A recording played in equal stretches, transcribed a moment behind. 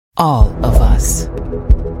All of us.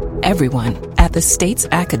 Everyone at the state's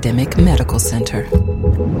academic medical center.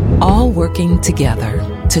 All working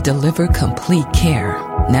together to deliver complete care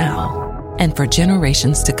now and for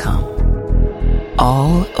generations to come.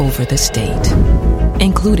 All over the state,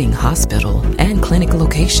 including hospital and clinic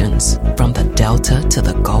locations from the Delta to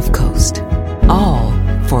the Gulf Coast. All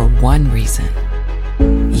for one reason.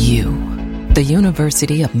 You, the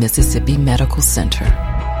University of Mississippi Medical Center.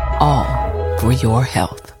 All for your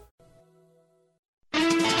health.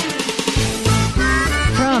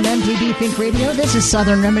 From MPB Think Radio, this is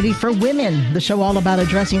Southern Remedy for Women, the show all about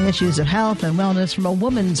addressing issues of health and wellness from a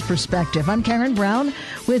woman's perspective. I'm Karen Brown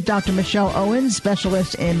with Dr. Michelle Owens,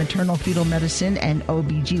 specialist in maternal fetal medicine and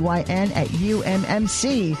OBGYN at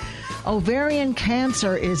UMMC. Ovarian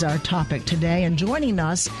cancer is our topic today, and joining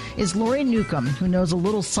us is Lori Newcomb, who knows a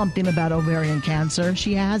little something about ovarian cancer.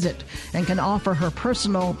 She has it and can offer her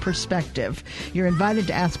personal perspective. You're invited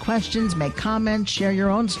to ask questions, make comments, share your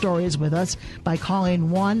own stories with us by calling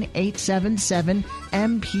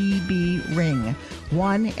 1-877-MPB-RING,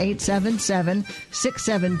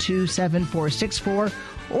 1-877-672-7464,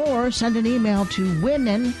 or send an email to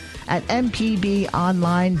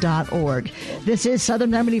women@mpbonline.org. This is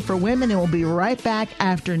Southern Remedy for Women, and we'll be right back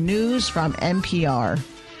after news from NPR.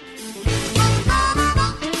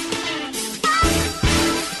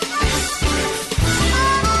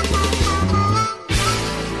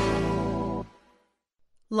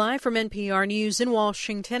 Live from NPR News in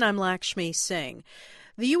Washington, I'm Lakshmi Singh.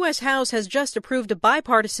 The U.S. House has just approved a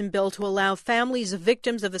bipartisan bill to allow families of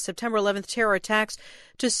victims of the September 11th terror attacks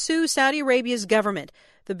to sue Saudi Arabia's government.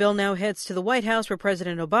 The bill now heads to the White House, where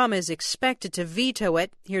President Obama is expected to veto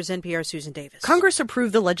it. Here's NPR's Susan Davis. Congress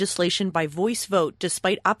approved the legislation by voice vote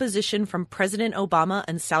despite opposition from President Obama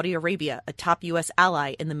and Saudi Arabia, a top U.S.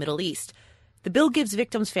 ally in the Middle East. The bill gives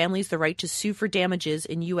victims' families the right to sue for damages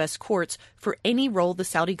in U.S. courts for any role the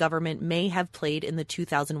Saudi government may have played in the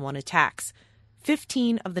 2001 attacks.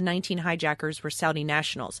 15 of the 19 hijackers were Saudi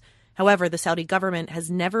nationals. However, the Saudi government has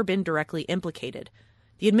never been directly implicated.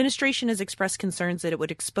 The administration has expressed concerns that it would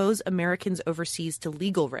expose Americans overseas to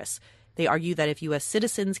legal risks. They argue that if U.S.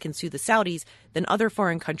 citizens can sue the Saudis, then other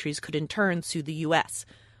foreign countries could in turn sue the U.S.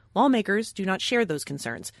 Lawmakers do not share those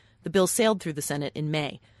concerns. The bill sailed through the Senate in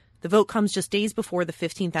May. The vote comes just days before the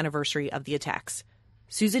 15th anniversary of the attacks.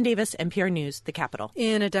 Susan Davis, NPR News, the Capitol.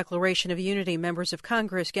 In a declaration of unity, members of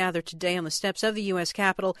Congress gathered today on the steps of the U.S.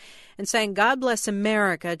 Capitol and sang God Bless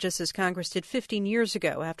America, just as Congress did 15 years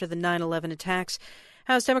ago after the 9/11 attacks.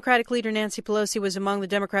 House Democratic leader Nancy Pelosi was among the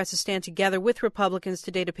Democrats to stand together with Republicans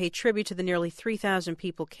today to pay tribute to the nearly 3,000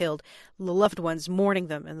 people killed, the loved ones mourning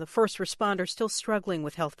them, and the first responders still struggling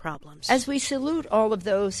with health problems. As we salute all of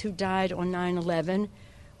those who died on 9/11,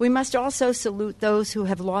 we must also salute those who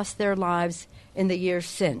have lost their lives in the years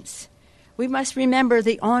since. We must remember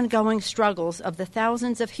the ongoing struggles of the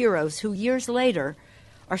thousands of heroes who years later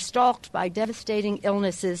are stalked by devastating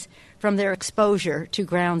illnesses from their exposure to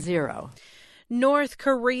Ground Zero. North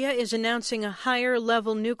Korea is announcing a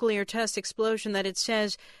higher-level nuclear test explosion that it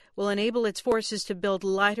says will enable its forces to build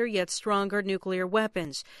lighter yet stronger nuclear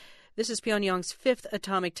weapons. This is Pyongyang's fifth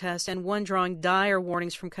atomic test and one drawing dire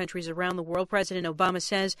warnings from countries around the world. President Obama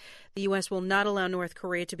says the U.S. will not allow North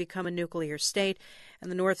Korea to become a nuclear state, and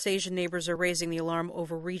the North Asian neighbors are raising the alarm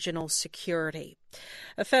over regional security.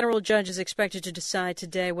 A federal judge is expected to decide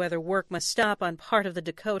today whether work must stop on part of the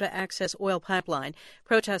Dakota Access Oil Pipeline.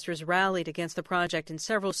 Protesters rallied against the project in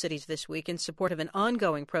several cities this week in support of an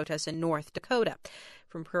ongoing protest in North Dakota.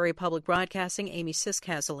 From Prairie Public Broadcasting, Amy Sisk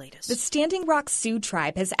has the latest. The Standing Rock Sioux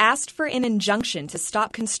Tribe has asked for an injunction to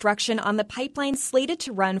stop construction on the pipeline slated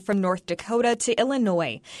to run from North Dakota to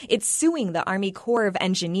Illinois. It's suing the Army Corps of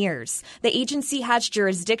Engineers. The agency has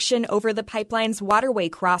jurisdiction over the pipeline's waterway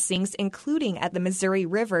crossings, including at the Missouri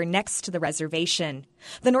River next to the reservation.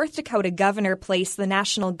 The North Dakota governor placed the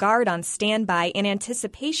National Guard on standby in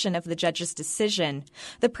anticipation of the judge's decision.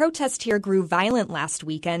 The protest here grew violent last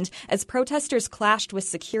weekend as protesters clashed with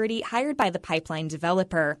security hired by the pipeline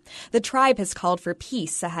developer. The tribe has called for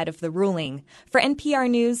peace ahead of the ruling. For NPR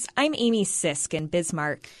News, I'm Amy Sisk in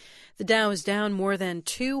Bismarck. The Dow is down more than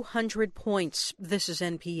 200 points. This is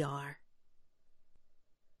NPR.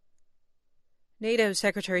 NATO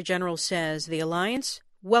Secretary General says the alliance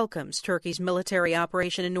welcomes Turkey's military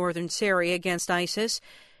operation in northern Syria against ISIS.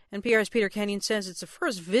 NPR's Peter Kenyon says it's the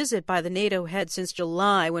first visit by the NATO head since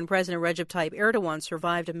July, when President Recep Tayyip Erdogan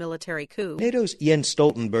survived a military coup. NATO's Jens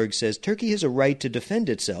Stoltenberg says Turkey has a right to defend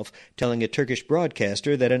itself, telling a Turkish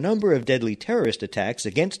broadcaster that a number of deadly terrorist attacks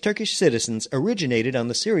against Turkish citizens originated on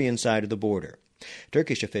the Syrian side of the border.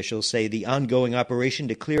 Turkish officials say the ongoing operation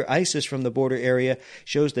to clear ISIS from the border area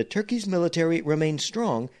shows that Turkey's military remains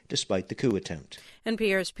strong despite the coup attempt.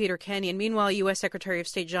 NPR's Peter Kenyon. Meanwhile, U.S. Secretary of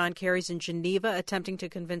State John Kerry's in Geneva attempting to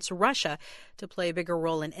convince Russia to play a bigger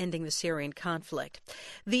role in ending the Syrian conflict.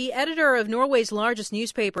 The editor of Norway's largest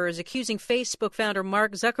newspaper is accusing Facebook founder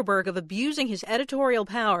Mark Zuckerberg of abusing his editorial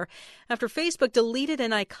power after Facebook deleted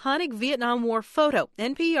an iconic Vietnam War photo.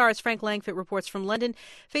 NPR's Frank Langfitt reports from London.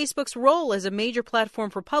 Facebook's role as a major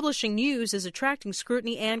platform for publishing news is attracting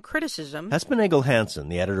scrutiny and criticism. Espen Egil Hansen,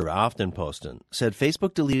 the editor of Aftenposten, said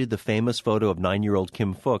Facebook deleted the famous photo of 9-year-old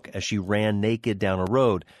Kim Phuc as she ran naked down a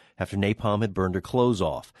road after napalm had burned her clothes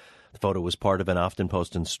off. The photo was part of an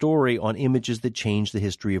Aftenposten story on images that changed the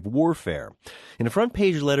history of warfare. In a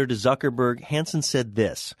front-page letter to Zuckerberg, Hansen said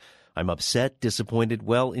this: "I'm upset, disappointed,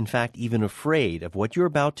 well, in fact, even afraid of what you're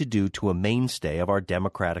about to do to a mainstay of our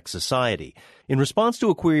democratic society." In response to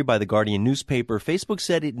a query by the Guardian newspaper, Facebook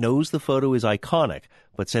said it knows the photo is iconic,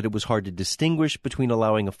 but said it was hard to distinguish between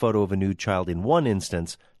allowing a photo of a nude child in one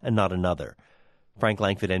instance and not another. Frank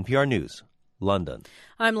Langfitt, NPR News, London.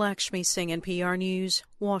 I'm Lakshmi Singh, NPR News,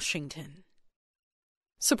 Washington.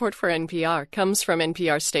 Support for NPR comes from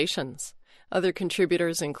NPR stations. Other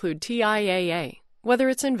contributors include TIAA. Whether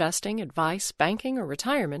it's investing, advice, banking, or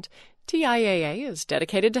retirement, TIAA is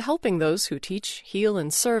dedicated to helping those who teach, heal,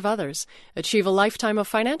 and serve others achieve a lifetime of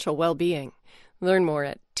financial well-being. Learn more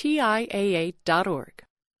at TIAA.org.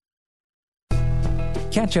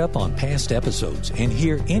 Catch up on past episodes and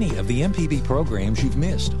hear any of the MPB programs you've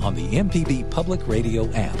missed on the MPB Public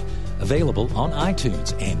Radio app. Available on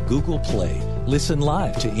iTunes and Google Play. Listen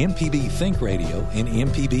live to MPB Think Radio and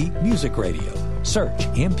MPB Music Radio. Search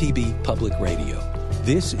MPB Public Radio.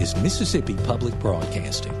 This is Mississippi Public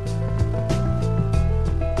Broadcasting.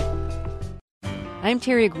 I'm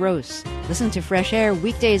Terry Gross. Listen to Fresh Air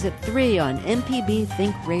weekdays at 3 on MPB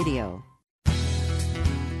Think Radio.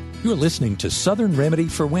 You're listening to Southern Remedy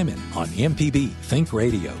for Women on MPB Think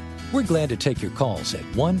Radio. We're glad to take your calls at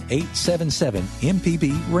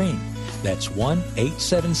 1-877-MPB-RING. That's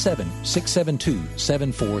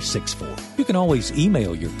 1-877-672-7464. You can always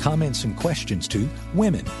email your comments and questions to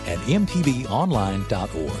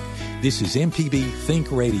women@mpbonline.org. This is MPB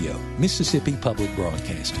Think Radio, Mississippi Public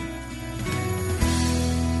Broadcasting.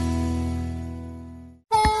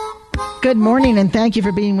 Good morning, and thank you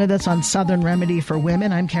for being with us on Southern Remedy for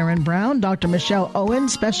Women. I'm Karen Brown. Dr. Michelle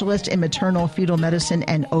Owens, specialist in maternal fetal medicine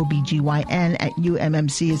and OBGYN at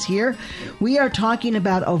UMMC, is here. We are talking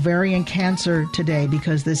about ovarian cancer today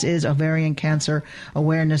because this is Ovarian Cancer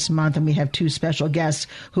Awareness Month, and we have two special guests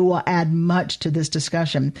who will add much to this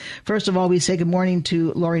discussion. First of all, we say good morning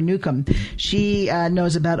to Lori Newcomb. She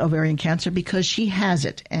knows about ovarian cancer because she has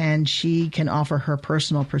it, and she can offer her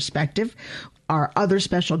personal perspective. Our other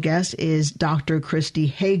special guest is Dr. Christy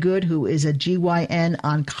Haygood, who is a GYN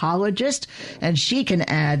oncologist, and she can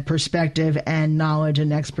add perspective and knowledge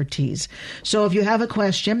and expertise. So if you have a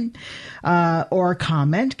question or a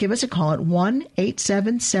comment, give us a call at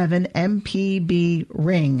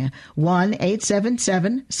 1-877-MPB-RING,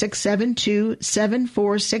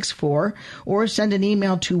 1-877-672-7464, or send an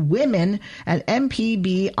email to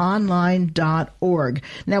women@mpbonline.org.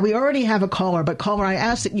 Now, we already have a caller, but caller, I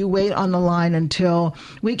ask that you wait on the line until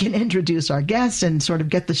we can introduce our guests and sort of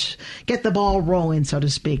get the ball rolling, so to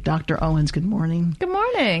speak. Dr. Owens, good morning. Good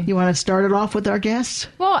morning. You want to start it off with our guests?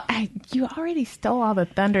 Well, you already stole all the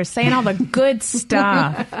thunder, saying all the good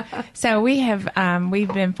stuff. So we've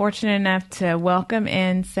been fortunate enough to welcome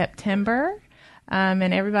in September,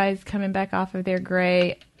 and everybody's coming back off of their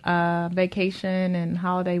great vacation and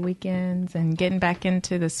holiday weekends and getting back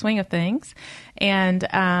into the swing of things. And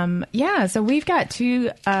so we've got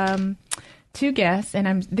two guests,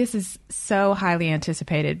 and this is so highly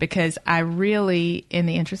anticipated because I really, in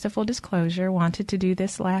the interest of full disclosure, wanted to do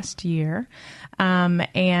this last year.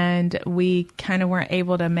 And we kind of weren't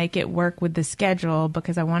able to make it work with the schedule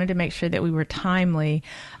because I wanted to make sure that we were timely.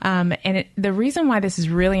 The reason why this is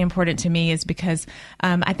really important to me is because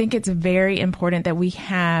I think it's very important that we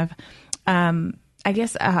have,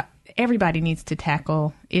 everybody needs to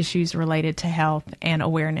tackle issues related to health and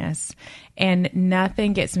awareness. And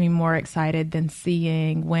nothing gets me more excited than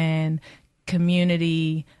seeing when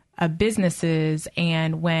community businesses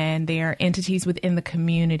and when there are entities within the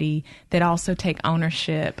community that also take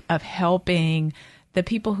ownership of helping the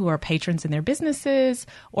people who are patrons in their businesses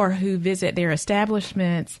or who visit their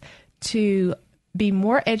establishments to be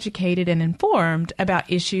more educated and informed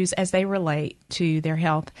about issues as they relate to their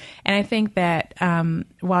health. And I think that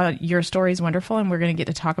while your story is wonderful, and we're going to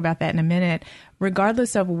get to talk about that in a minute,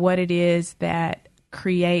 regardless of what it is that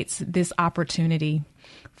creates this opportunity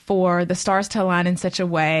for the stars to align in such a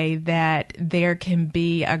way that there can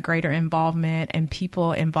be a greater involvement and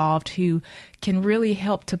people involved who can really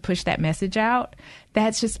help to push that message out.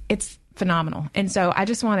 It's phenomenal. And so I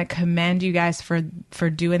just want to commend you guys for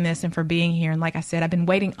doing this and for being here. And like I said, I've been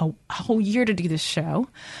waiting a whole year to do this show.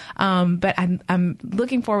 But I'm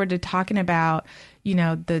looking forward to talking about,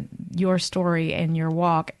 your story and your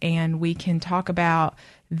walk, and we can talk about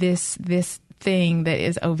this thing that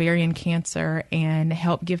is ovarian cancer and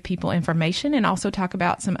help give people information, and also talk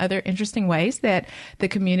about some other interesting ways that the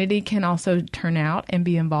community can also turn out and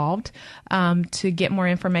be involved to get more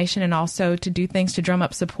information, and also to do things to drum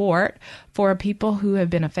up support for people who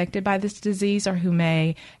have been affected by this disease or who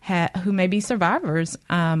may be survivors.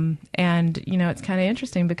 And it's kind of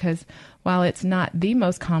interesting because while it's not the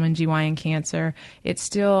most common GYN cancer, it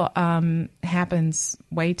still happens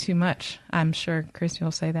way too much. I'm sure Christy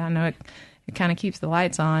will say that. I know it kind of keeps the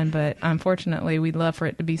lights on, but unfortunately, we'd love for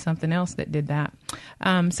it to be something else that did that.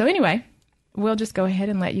 So anyway, we'll just go ahead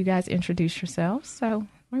and let you guys introduce yourselves. So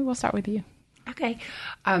maybe we'll start with you. Okay.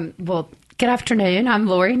 Well, good afternoon. I'm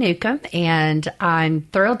Lori Newcomb, and I'm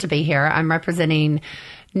thrilled to be here. I'm representing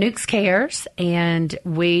Nukes Cares, and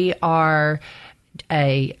we are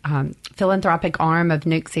a philanthropic arm of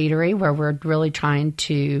Nukes Eatery, where we're really trying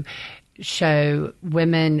to show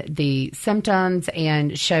women the symptoms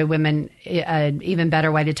and show women an even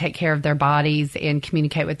better way to take care of their bodies and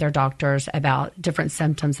communicate with their doctors about different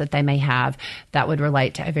symptoms that they may have that would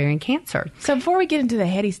relate to ovarian cancer. So before we get into the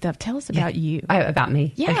heady stuff, tell us about you. Oh, about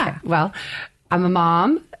me? Yeah. Okay. Well, I'm a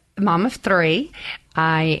mom of 3.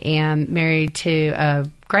 I am married to a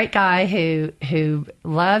great guy who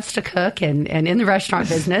loves to cook and in the restaurant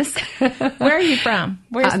business. Where are you from?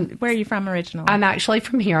 Where are you from originally? I'm actually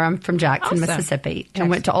from here. I'm from Jackson, Mississippi, and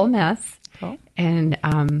went to Ole Miss. Cool. And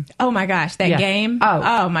oh my gosh, that game!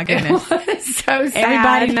 Oh my goodness, so sad.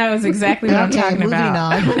 Everybody knows exactly what I'm talking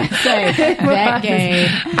about. That game.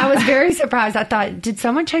 I was very surprised. I thought, did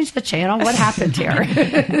someone change the channel? What happened here?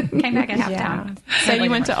 Came back at halftime. So you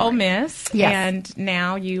went to Ole Miss, yes. And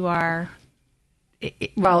now you are.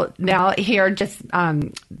 Well, now here, just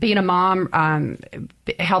being a mom,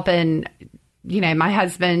 helping, my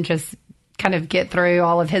husband just kind of get through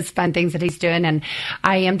all of his fun things that he's doing. And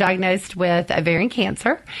I am diagnosed with ovarian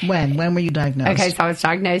cancer. When were you diagnosed? Okay, so I was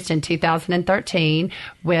diagnosed in 2013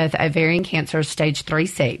 with ovarian cancer stage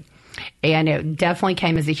 3C. And it definitely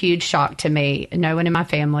came as a huge shock to me. No one in my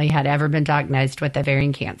family had ever been diagnosed with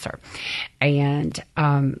ovarian cancer, and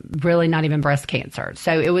really not even breast cancer.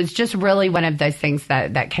 So it was just really one of those things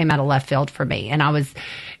that came out of left field for me. And I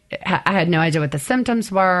had no idea what the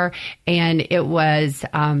symptoms were, and it was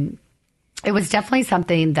definitely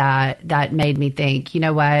something that made me think, you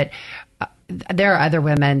know what? There are other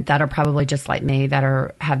women that are probably just like me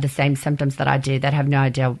that have the same symptoms that I do, that have no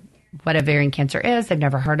idea what ovarian cancer is. They've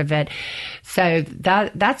never heard of it. So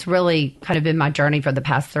that's really kind of been my journey for the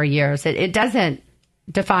past 3 years. It doesn't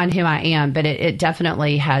define who I am, but it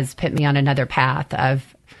definitely has put me on another path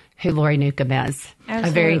of who Lori Newcomb is,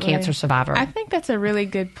 ovarian cancer survivor. I think that's a really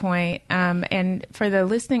good point. And for the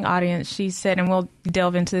listening audience, she said, and we'll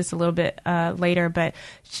delve into this a little bit later, but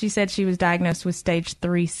she said she was diagnosed with stage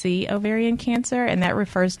 3C ovarian cancer, and that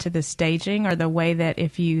refers to the staging, or the way that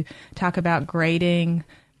if you talk about grading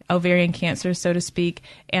ovarian cancer, so to speak.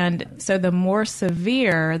 And so the more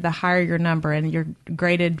severe, the higher your number, and you're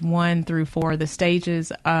graded 1 through 4. The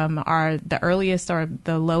stages are the earliest, or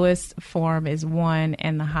the lowest form is 1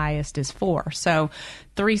 and the highest is 4. So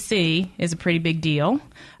 3C is a pretty big deal.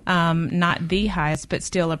 Not the highest, but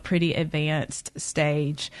still a pretty advanced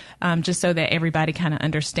stage, just so that everybody kind of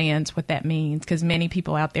understands what that means. Because many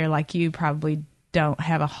people out there like you probably don't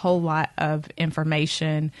have a whole lot of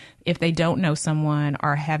information. If they don't know someone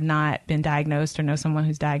or have not been diagnosed or know someone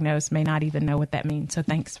who's diagnosed, may not even know what that means. So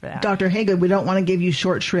thanks for that. Dr. Haygood, we don't want to give you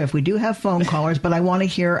short shrift. We do have phone callers, but I want to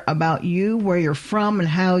hear about you, where you're from, and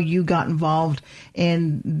how you got involved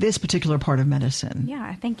in this particular part of medicine.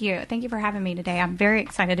 Yeah, thank you. Thank you for having me today. I'm very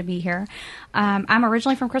excited to be here. I'm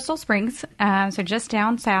originally from Crystal Springs, so just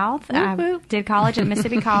down south. I did college at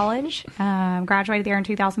Mississippi College, graduated there in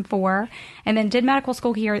 2004, and then did medical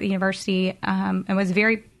school here at the university, and was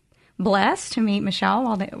very blessed to meet Michelle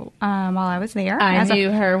while I was there. I knew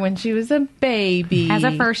her when she was a baby. As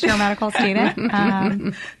a first-year medical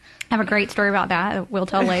student. I have a great story about that we'll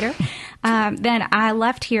tell later. Then I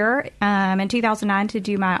left here in 2009 to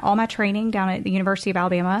do all my training down at the University of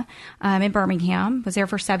Alabama in Birmingham. Was there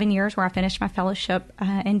for 7 years where I finished my fellowship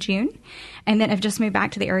in June. And then I've just moved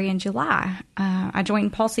back to the area in July. I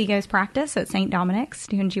joined Paul Sego's practice at St. Dominic's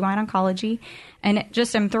doing GYN oncology. And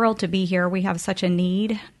I'm thrilled to be here. We have such a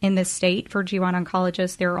need in this state for GYN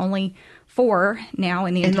oncologists. There are only 4 now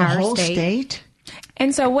in the entire state. In the whole state?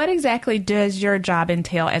 And so what exactly does your job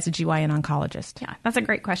entail as a GYN oncologist? Yeah, that's a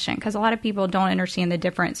great question because a lot of people don't understand the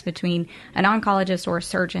difference between an oncologist or a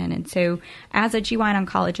surgeon. And so as a GYN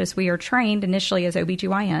oncologist, we are trained initially as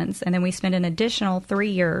OBGYNs, and then we spend an additional 3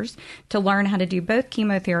 years to learn how to do both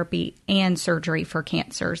chemotherapy and surgery for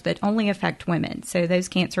cancers that only affect women. So those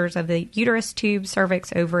cancers of the uterus, tube,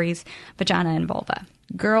 cervix, ovaries, vagina, and vulva.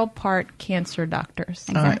 Girl part cancer doctors.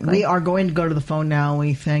 Exactly. All right, we are going to go to the phone now.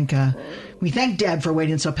 We thank Deb for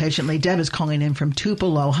waiting so patiently. Deb is calling in from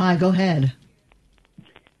Tupelo. Hi, go ahead.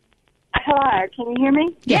 Hello, can you hear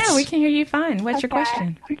me? Yes. Yeah, we can hear you fine. What's your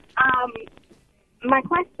question? My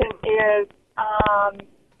question is that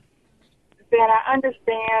I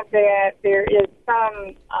understand that there is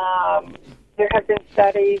there have been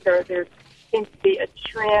studies, or there seems to be a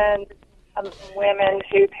trend among women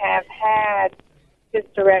who have had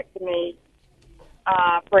hysterectomy,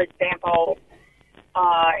 for example,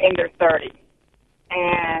 in their 30s,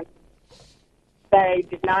 and they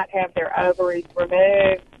did not have their ovaries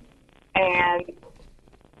removed, and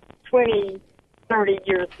 20, 30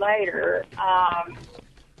 years later,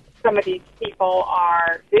 some of these people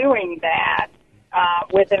are doing that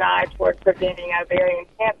with an eye toward preventing ovarian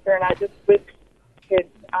cancer, and I just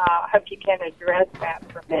hope you can address that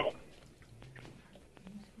for me.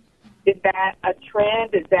 Is that a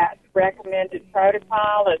trend? Is that recommended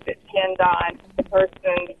protocol? Does it depend on the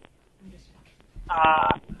person's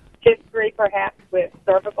history, perhaps with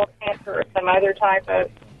cervical cancer or some other type of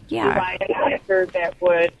GYN cancer that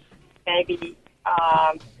would maybe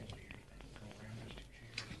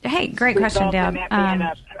hey, great question, Deb. That being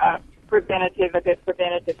a good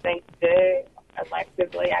preventative thing to do,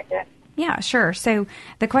 electively, I guess. Yeah, sure. So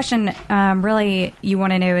the question really you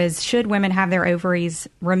want to know is, should women have their ovaries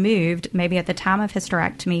removed maybe at the time of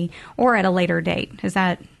hysterectomy or at a later date? Is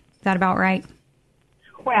that about right?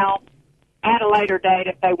 Well, at a later date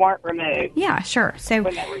if they weren't removed. Yeah, sure. So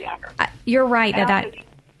when they were younger. You're right.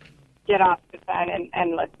 Get off the phone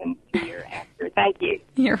and listen to your answer. Thank you.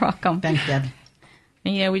 You're welcome. Thanks, Deb.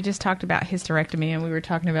 Yeah, we just talked about hysterectomy, and we were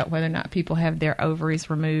talking about whether or not people have their ovaries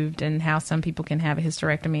removed and how some people can have a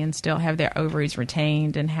hysterectomy and still have their ovaries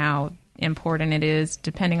retained, and how important it is,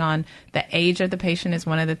 depending on the age of the patient, is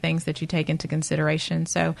one of the things that you take into consideration.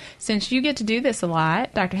 So since you get to do this a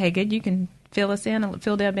lot, Dr. Haygood, you can fill Deb in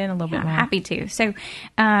a little bit more. Happy to. So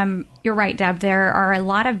you're right, Deb. There are a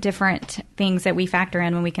lot of different things that we factor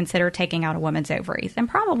in when we consider taking out a woman's ovaries. And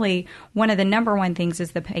probably one of the number one things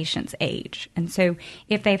is the patient's age. And so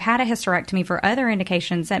if they've had a hysterectomy for other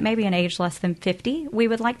indications that maybe an age less than 50, we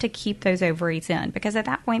would like to keep those ovaries in, because at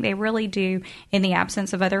that point they really do, in the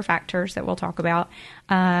absence of other factors that we'll talk about,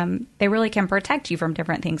 they really can protect you from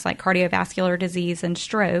different things like cardiovascular disease and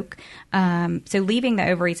stroke. So leaving the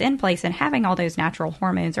ovaries in place and having all those natural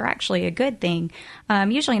hormones are actually a good thing,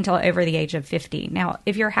 usually until over the age of 50. Now,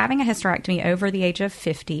 if you're having a hysterectomy over the age of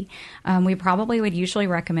 50, we probably would usually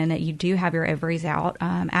recommend that you do have your ovaries out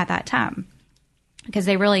at that time, because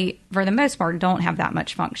they really, for the most part, don't have that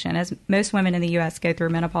much function, as most women in the U.S. go through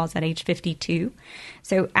menopause at age 52.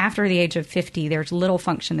 So after the age of 50, there's little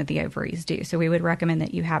function that the ovaries do. So we would recommend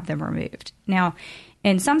that you have them removed. Now,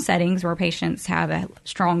 in some settings where patients have a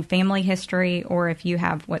strong family history, or if you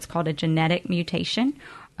have what's called a genetic mutation,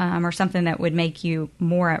 or something that would make you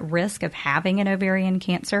more at risk of having an ovarian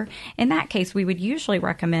cancer, in that case, we would usually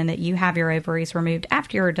recommend that you have your ovaries removed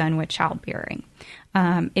after you're done with childbearing.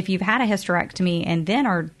 If you've had a hysterectomy and then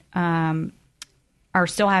are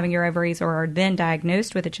still having your ovaries, or are then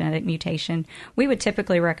diagnosed with a genetic mutation, we would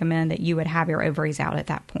typically recommend that you would have your ovaries out at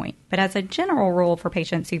that point. But as a general rule for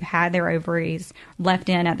patients who've had their ovaries left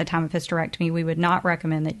in at the time of hysterectomy, we would not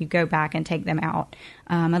recommend that you go back and take them out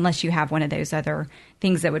unless you have one of those other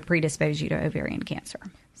things that would predispose you to ovarian cancer.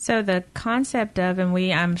 So the concept of, and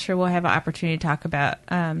I'm sure we'll have an opportunity to talk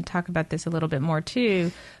about this a little bit more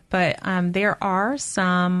too, but there are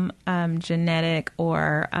some genetic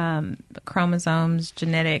or chromosomes,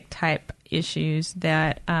 genetic type issues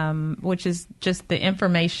that, which is just the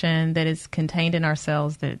information that is contained in our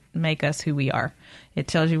cells that make us who we are. It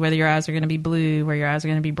tells you whether your eyes are going to be blue, whether your eyes are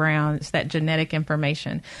going to be brown. It's that genetic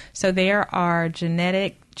information. So there are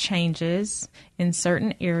genetic changes in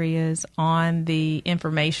certain areas on the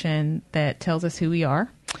information that tells us who we are.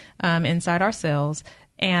 inside our cells,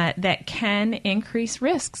 and that can increase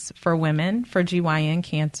risks for women for GYN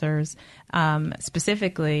cancers,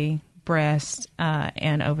 specifically breast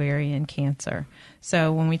and ovarian cancer.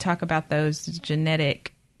 So when we talk about those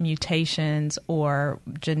genetic mutations or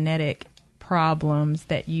genetic problems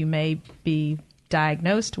that you may be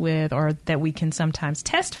diagnosed with or that we can sometimes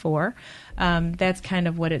test for, that's kind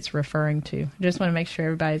of what it's referring to. Just want to make sure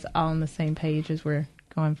everybody's all on the same page as we're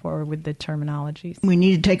going forward with the terminologies. We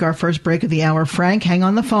need to take our first break of the hour. Frank, hang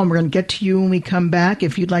on the phone. We're going to get to you when we come back.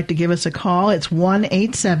 If you'd like to give us a call, it's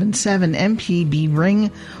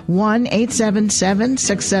 1-877-MPB-RING,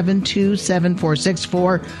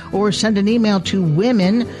 1-877-672-7464, or send an email to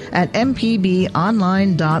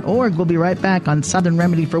women@mpbonline.org. We'll be right back on Southern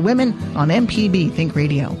Remedy for Women on MPB Think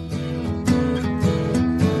Radio.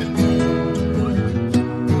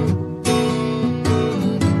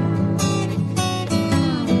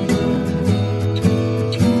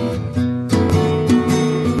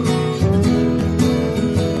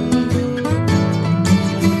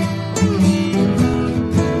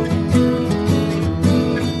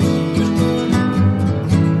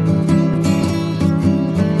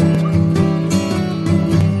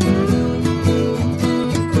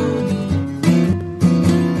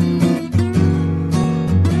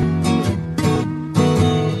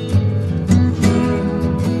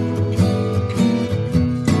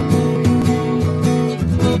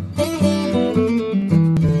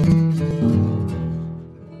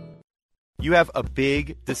 You have a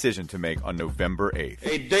big decision to make on November 8th.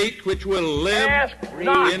 A date which will live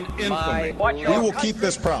in infamy. We will keep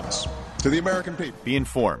this promise to the American people. Be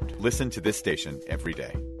informed. Listen to this station every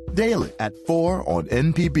day. Daily at 4 on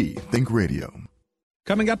MPB Think Radio.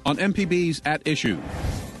 Coming up on MPB's At Issue,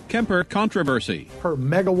 Kemper controversy. Per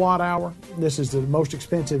megawatt hour, this is the most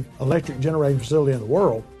expensive electric generating facility in the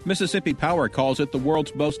world. Mississippi Power calls it the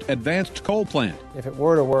world's most advanced coal plant. If it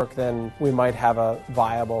were to work, then we might have a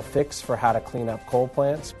viable fix for how to clean up coal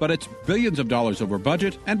plants. But it's billions of dollars over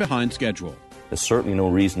budget and behind schedule. There's certainly no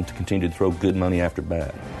reason to continue to throw good money after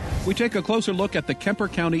bad. We take a closer look at the Kemper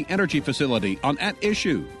County Energy Facility on At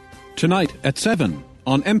Issue. Tonight at 7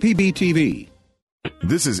 on MPB TV.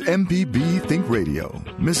 This is MPB Think Radio,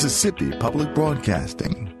 Mississippi Public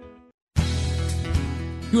Broadcasting.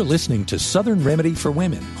 You're listening to Southern Remedy for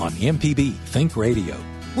Women on MPB Think Radio.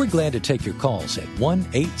 We're glad to take your calls at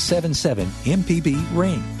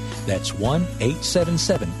 1-877-MPB-RING. That's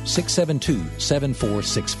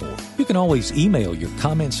 1-877-672-7464. You can always email your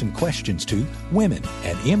comments and questions to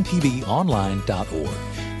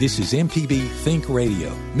women@mpbonline.org. This is MPB Think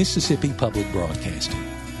Radio, Mississippi Public Broadcasting.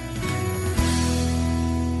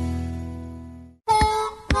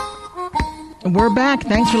 We're back.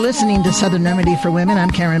 Thanks for listening to Southern Remedy for Women.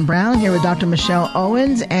 I'm Karen Brown here with Dr. Michelle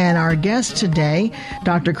Owens and our guests today,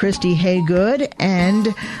 Dr. Christy Haygood and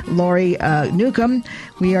Lori Newcomb.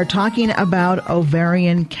 We are talking about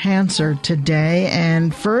ovarian cancer today.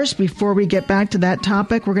 And first, before we get back to that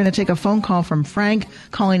topic, we're going to take a phone call from Frank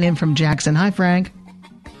calling in from Jackson. Hi, Frank.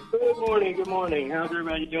 Good morning. Good morning. How's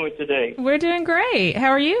everybody doing today? We're doing great.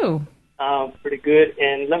 How are you? Pretty good.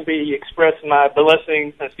 And let me express my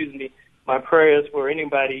blessings, my prayers for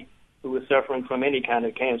anybody who is suffering from any kind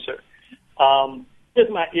of cancer.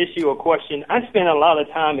 Here's my issue or question. I spend a lot of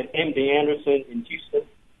time at MD Anderson in Houston,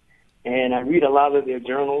 and I read a lot of their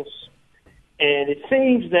journals. And it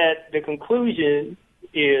seems that the conclusion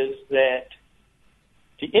is that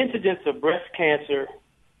the incidence of breast cancer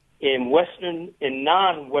in Western and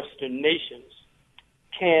non-Western nations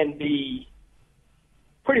can be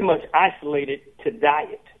pretty much isolated to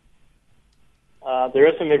diet. There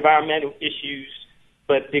are some environmental issues,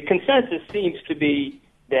 but the consensus seems to be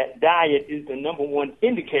that diet is the number one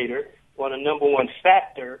indicator or the number one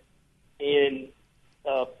factor in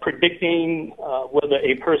predicting whether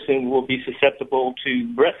a person will be susceptible to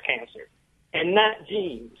breast cancer, and not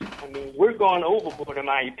genes. I mean, we're going overboard, in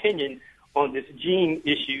my opinion, on this gene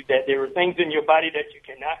issue, that there are things in your body that you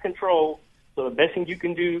cannot control. So the best thing you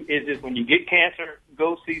can do is when you get cancer,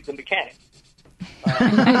 go see the mechanic.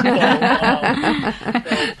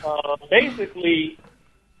 Basically,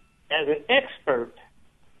 as an expert,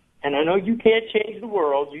 and I know you can't change the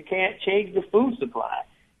world, you can't change the food supply,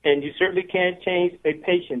 and you certainly can't change a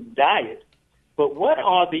patient's diet, but what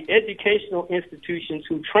are the educational institutions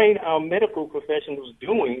who train our medical professionals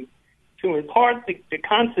doing to impart the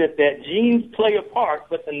concept that genes play a part,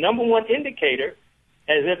 but the number one indicator,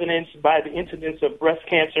 as evidenced by the incidence of breast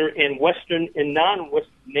cancer in Western and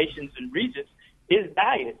non-Western nations and regions, is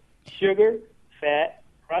diet. Sugar, fat,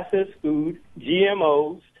 processed food,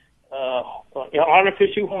 GMOs,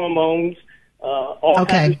 artificial hormones,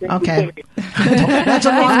 Okay. That's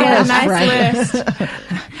a long list, nice Frank. list.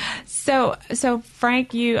 So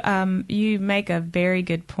Frank, you make a very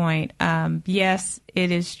good point. Yes,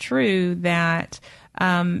 it is true that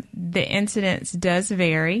the incidence does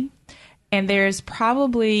vary, and there's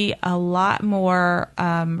probably a lot more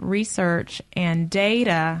research and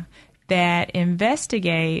data that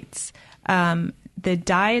investigates the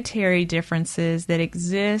dietary differences that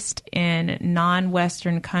exist in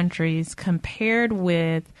non-Western countries compared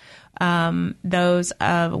with those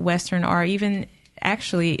of Western or even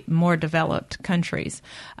actually more developed countries.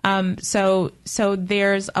 So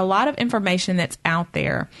there's a lot of information that's out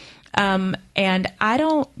there. And I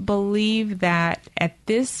don't believe that at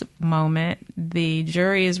this moment the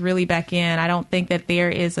jury is really back in. I don't think that there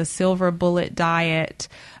is a silver bullet diet.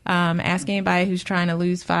 Ask anybody who's trying to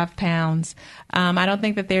lose 5 pounds. I don't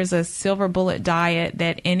think that there's a silver bullet diet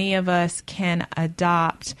that any of us can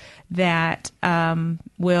adopt that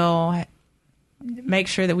will make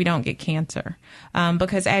sure that we don't get cancer.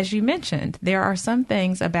 Because as you mentioned, there are some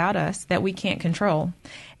things about us that we can't control.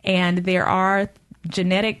 And there are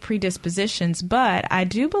genetic predispositions, but I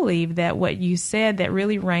do believe that what you said that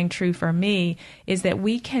really rang true for me is that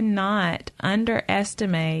we cannot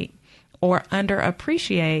underestimate or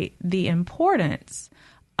underappreciate the importance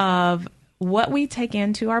of what we take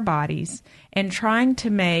into our bodies and trying to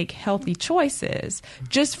make healthy choices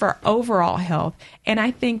just for overall health. And I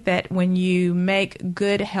think that when you make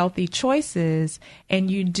good, healthy choices and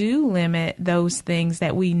you do limit those things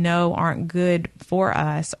that we know aren't good for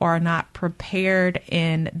us or are not prepared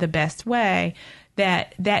in the best way,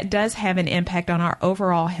 that does have an impact on our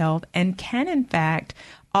overall health and can, in fact,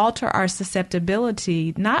 alter our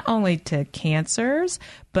susceptibility not only to cancers,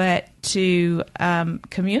 but to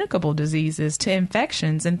communicable diseases, to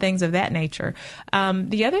infections and things of that nature.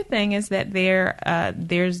 The other thing is that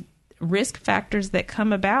there's risk factors that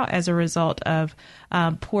come about as a result of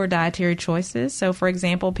poor dietary choices. So, for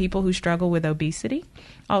example, people who struggle with obesity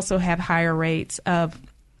also have higher rates of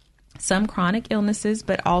some chronic illnesses,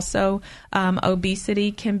 but also obesity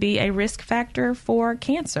can be a risk factor for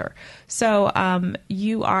cancer. So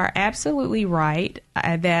you are absolutely right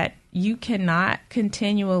that you cannot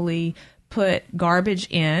continually put garbage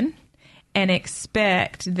in and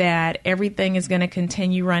expect that everything is going to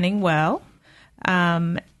continue running well.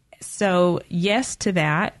 So yes to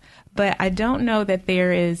that. But I don't know that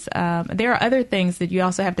there are other things that you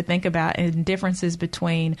also have to think about in differences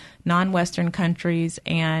between non-Western countries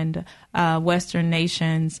and Western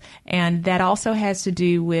nations. And that also has to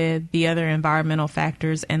do with the other environmental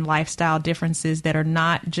factors and lifestyle differences that are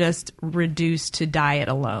not just reduced to diet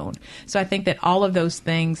alone. So I think that all of those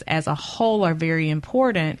things as a whole are very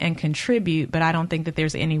important and contribute, but I don't think that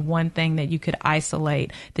there's any one thing that you could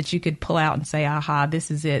isolate, that you could pull out and say, aha, this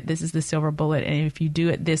is it. This is the silver bullet. And if you do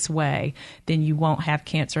it this way, then you won't have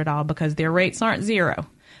cancer at all, because their rates aren't zero.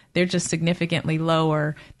 They're just significantly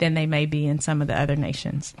lower than they may be in some of the other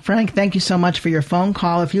nations. Frank, thank you so much for your phone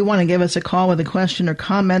call. If you want to give us a call with a question or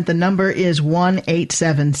comment, the number is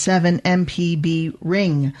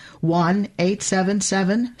 1-877-MPB-RING,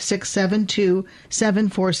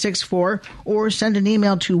 1-877-672-7464, or send an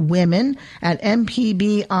email to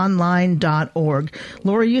women@mpbonline.org.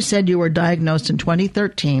 Laura, you said you were diagnosed in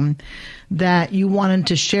 2013, that you wanted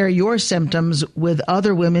to share your symptoms with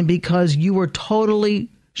other women because you were totally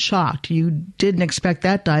shocked. You didn't expect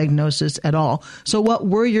that diagnosis at all. So what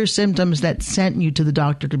were your symptoms that sent you to the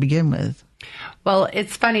doctor to begin with? Well,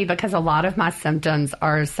 it's funny because a lot of my symptoms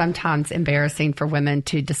are sometimes embarrassing for women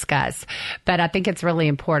to discuss, but I think it's really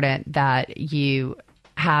important that you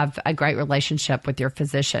have a great relationship with your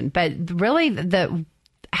physician. But really,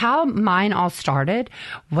 how mine all started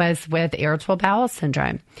was with irritable bowel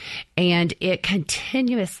syndrome, and it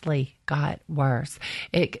continuously got worse.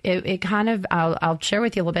 It kind of, I'll share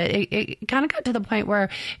with you a little bit. It kind of got to the point where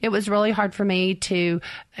it was really hard for me to,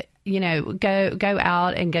 go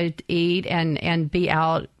out and go eat and be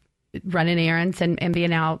out running errands and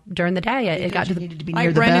being out during the day. It got to the to be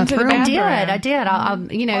near the bathroom. I did.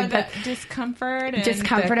 But discomfort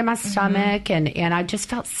in my stomach, and I just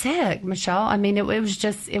felt sick, Michelle. I mean, it was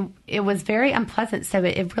just it was very unpleasant. So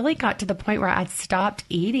it really got to the point where I stopped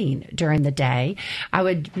eating during the day. I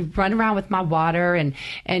would run around with my water and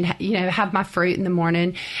have my fruit in the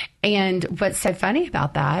morning. And what's so funny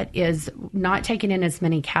about that is not taking in as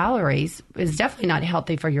many calories is definitely not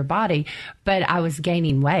healthy for your body, but I was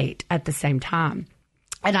gaining weight at the same time.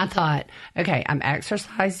 And I thought, okay, I'm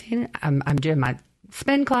exercising, I'm doing my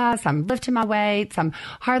spin class, I'm lifting my weights, I'm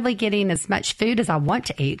hardly getting as much food as I want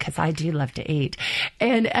to eat, because I do love to eat.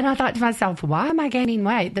 And I thought to myself, why am I gaining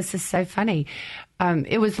weight? This is so funny.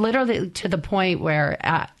 It was literally to the point where,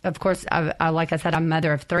 of course, like I said, I'm a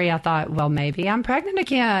mother of 3. I thought, well, maybe I'm pregnant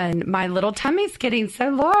again. My little tummy's getting so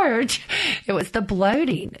large. It was the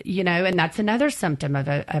bloating, and that's another symptom of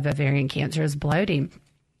ovarian cancer is bloating.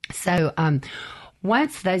 So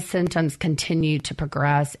once those symptoms continued to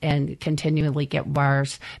progress and continually get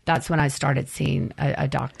worse, that's when I started seeing a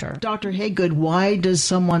doctor. Dr. Haygood, why does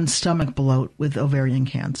someone's stomach bloat with ovarian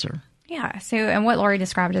cancer? Yeah, so and what Lori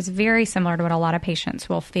described is very similar to what a lot of patients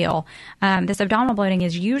will feel. This abdominal bloating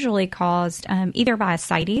is usually caused either by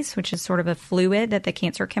ascites, which is sort of a fluid that the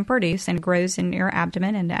cancer can produce and grows in your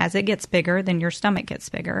abdomen, and as it gets bigger, then your stomach gets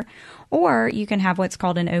bigger. Or you can have what's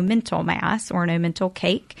called an omental mass or an omental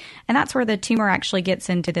cake, and that's where the tumor actually gets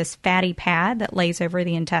into this fatty pad that lays over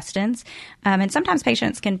the intestines. And sometimes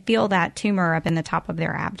patients can feel that tumor up in the top of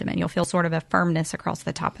their abdomen. You'll feel sort of a firmness across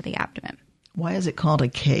the top of the abdomen. Why is it called a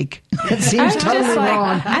cake? It seems totally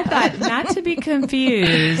wrong. I thought not to be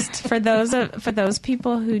confused for those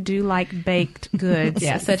people who do like baked goods,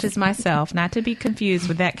 such as myself, not to be confused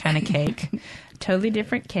with that kind of cake. Totally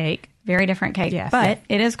different cake. Very different cake. Yes. But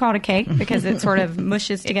it is called a cake because it sort of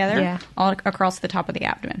mushes together all across the top of the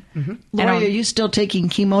abdomen. Mm-hmm. Lori, are you still taking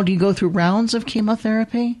chemo? Do you go through rounds of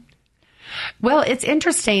chemotherapy? Well, it's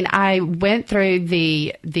interesting. I went through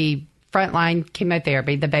the frontline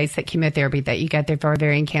chemotherapy, the basic chemotherapy that you get there for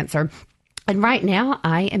ovarian cancer. And right now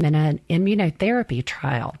I am in an immunotherapy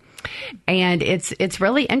trial. And it's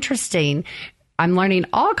really interesting. I'm learning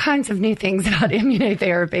all kinds of new things about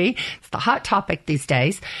immunotherapy. It's the hot topic these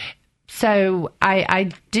days. So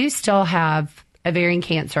I do still have ovarian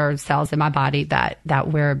cancer cells in my body that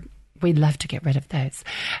we'd love to get rid of those.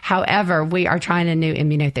 However, we are trying a new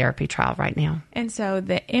immunotherapy trial right now. And so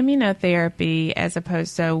the immunotherapy, as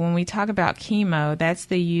opposed to when we talk about chemo, that's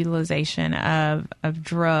the utilization of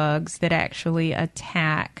drugs that actually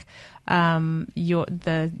attack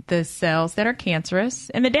the cells that are cancerous.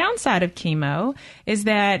 And the downside of chemo is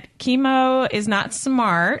that chemo is not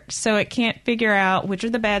smart, so it can't figure out which are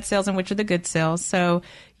the bad cells and which are the good cells. So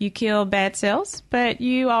you kill bad cells, but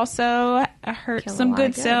you also hurt some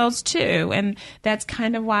good cells too. And that's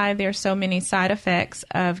kind of why there's so many side effects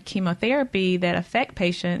of chemotherapy that affect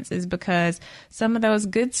patients, is because some of those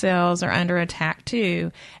good cells are under attack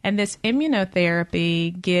too. And this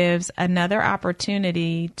immunotherapy gives another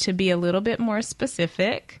opportunity to be a little bit more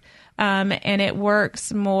specific. And it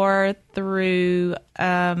works more through,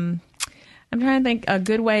 I'm trying to think a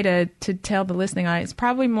good way to tell the listening audience.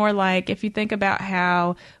 Probably more like if you think about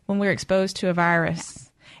how when we're exposed to a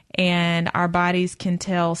virus and our bodies can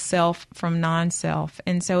tell self from non-self.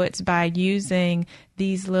 And so it's by using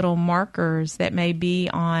these little markers that may be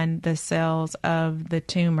on the cells of the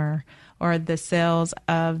tumor or the cells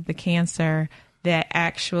of the cancer that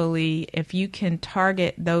actually, if you can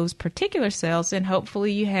target those particular cells, then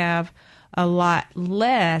hopefully you have a lot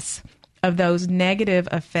less of those negative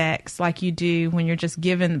effects like you do when you're just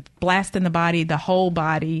blasting the whole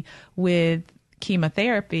body with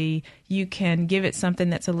chemotherapy. You can give it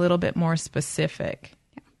something that's a little bit more specific.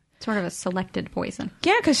 Sort of a selected poison.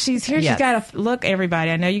 Yeah, because she's here. Yes. She's got to look,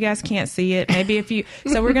 everybody. I know you guys can't see it. Maybe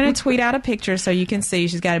so we're going to tweet out a picture so you can see.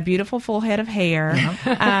 She's got a beautiful full head of hair.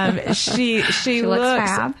 She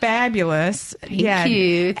looks fabulous. Thank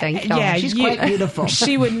you. Yeah, she's quite beautiful.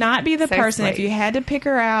 She would not be the so person, sweet. if you had to pick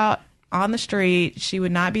her out on the street, she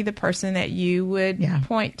would not be the person that you would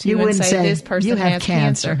point to and say this person has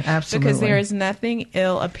cancer. Absolutely. Because there is nothing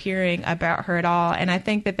ill appearing about her at all. And I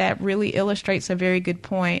think that really illustrates a very good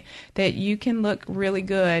point, that you can look really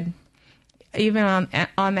good even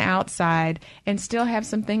on the outside and still have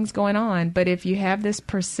some things going on. But if you have this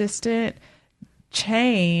persistent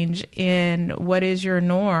change in what is your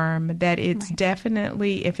norm, that it's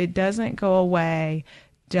definitely, if it doesn't go away,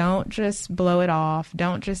 don't just blow it off.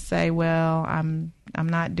 Don't just say, well, I'm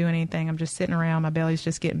not doing anything. I'm just sitting around. My belly's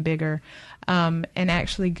just getting bigger. And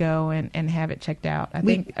actually go and have it checked out. I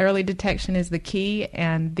think early detection is the key,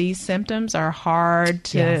 and these symptoms are hard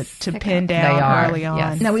to pin down early on.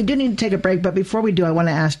 Yes. Now, we do need to take a break, but before we do, I want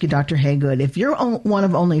to ask you, Dr. Haygood, if you're one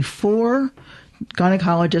of only 4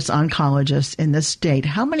 gynecologists, oncologists in this state,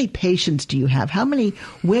 how many patients do you have? How many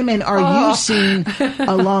women are you seeing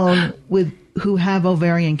alone who have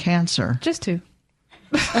ovarian cancer? Just 2.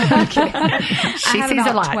 Okay. I have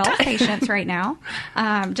about 12 patients right now,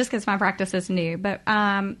 just because my practice is new. But,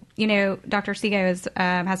 Dr. Segoe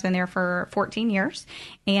has been there for 14 years,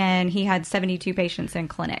 and he had 72 patients in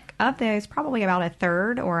clinic. Of those, probably about a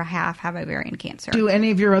third or a half have ovarian cancer. Do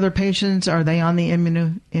any of your other patients, are they on the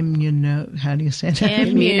how do you say that?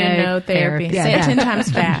 Immunotherapy. Yeah, say it 10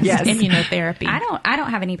 times fast. Yes. Immunotherapy. I don't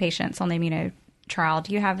have any patients on the trial.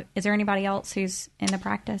 Is there anybody else who's in the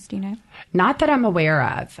practice? Do you know? Not that I'm aware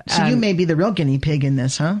of. So you may be the real guinea pig in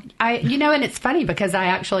this, huh? And it's funny because I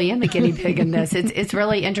actually am the guinea pig in this. It's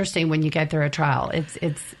really interesting when you go through a trial.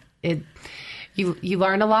 You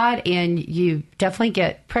learn a lot, and you definitely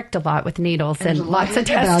get pricked a lot with needles and lots of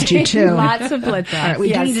testing. About you too. Lots of blood tests. All right,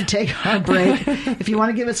 we do need to take our break. If you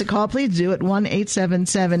want to give us a call, please do it.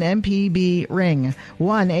 1-877-MPB-RING.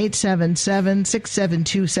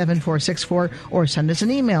 1-877-672-7464. Or send us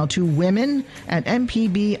an email to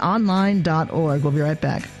women@mpbonline.org. We'll be right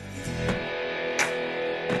back.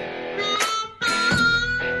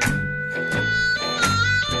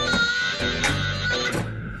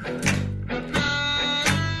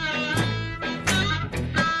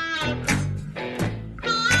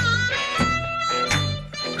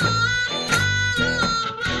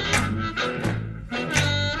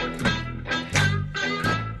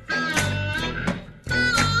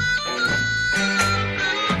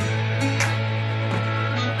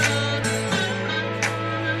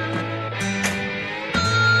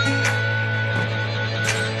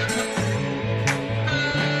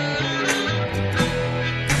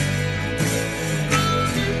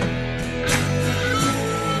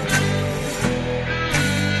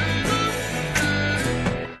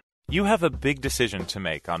 You have a big decision to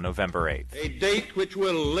make on November 8th. A date which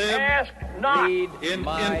will live Ask not in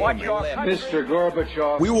what your Mr.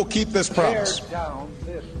 Gorbachev. We will keep this promise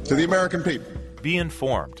to the American people. Be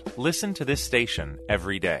informed. Listen to this station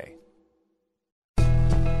every day.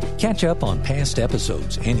 Catch up on past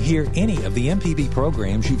episodes and hear any of the MPB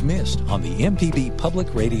programs you've missed on the MPB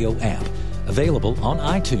Public Radio app. Available on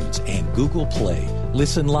iTunes and Google Play.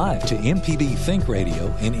 Listen live to MPB Think Radio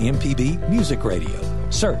and MPB Music Radio.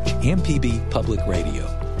 Search MPB Public Radio.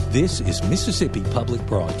 This is Mississippi Public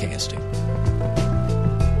Broadcasting.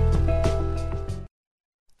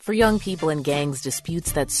 For young people in gangs,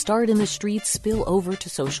 disputes that start in the streets spill over to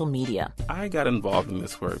social media. I got involved in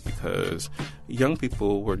this work because young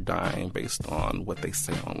people were dying based on what they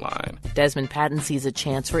say online. Desmond Patton sees a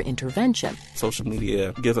chance for intervention. Social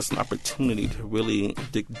media gives us an opportunity to really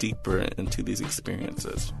dig deeper into these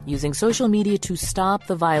experiences. Using social media to stop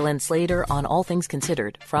the violence later on All Things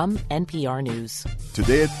Considered from NPR News.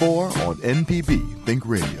 Today at 4 on MPB Think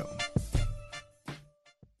Radio.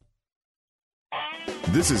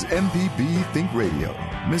 This is MPB Think Radio,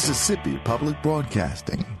 Mississippi Public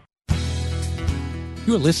Broadcasting.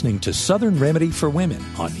 You're listening to Southern Remedy for Women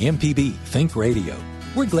on MPB Think Radio.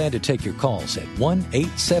 We're glad to take your calls at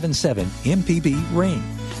 1-877-MPB-RING.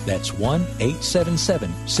 That's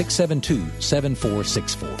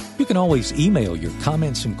 1-877-672-7464. You can always email your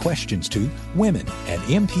comments and questions to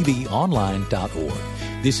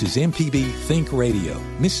women@mpbonline.org. This is MPB Think Radio,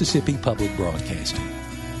 Mississippi Public Broadcasting.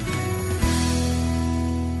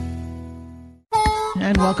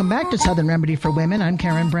 And welcome back to Southern Remedy for Women. I'm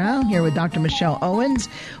Karen Brown here with Dr. Michelle Owens.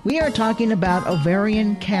 We are talking about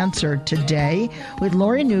ovarian cancer today with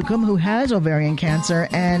Lori Newcomb, who has ovarian cancer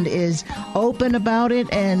and is open about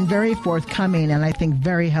it and very forthcoming, and I think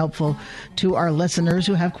very helpful to our listeners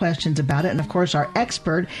who have questions about it. And, of course, our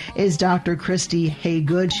expert is Dr. Christy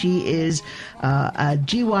Haygood. She is a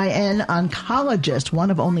GYN oncologist, one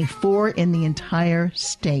of only 4 in the entire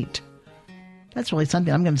state. That's really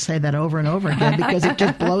something. I'm going to say that over and over again because it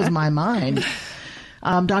just blows my mind.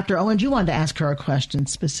 Dr. Owens, you wanted to ask her a question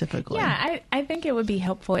specifically. Yeah, I think it would be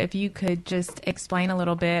helpful if you could just explain a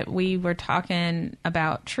little bit. We were talking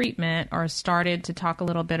about treatment, or started to talk a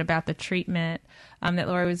little bit about the treatment that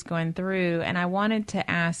Lori was going through. And I wanted to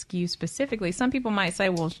ask you specifically. Some people might say,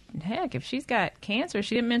 well, heck, if she's got cancer,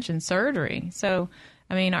 she didn't mention surgery. So,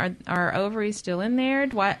 I mean, are ovaries still in there?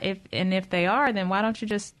 If they are, then why don't you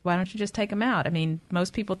just take them out? I mean,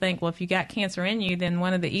 most people think, well, if you got cancer in you, then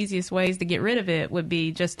one of the easiest ways to get rid of it would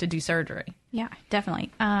be just to do surgery. Yeah,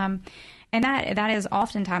 definitely. And that is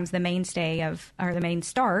oftentimes the mainstay or the main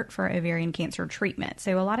start for ovarian cancer treatment.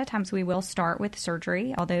 So a lot of times we will start with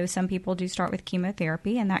surgery, although some people do start with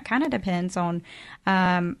chemotherapy, and that kind of depends on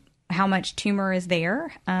how much tumor is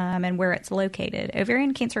there and where it's located.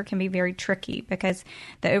 Ovarian cancer can be very tricky because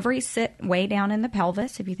the ovaries sit way down in the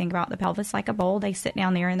pelvis. If you think about the pelvis like a bowl, they sit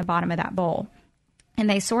down there in the bottom of that bowl. And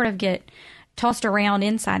they sort of get tossed around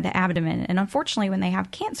inside the abdomen. And unfortunately, when they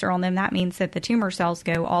have cancer on them, that means that the tumor cells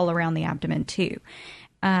go all around the abdomen too.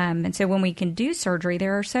 And so when we can do surgery,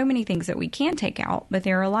 there are so many things that we can take out, but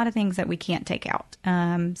there are a lot of things that we can't take out.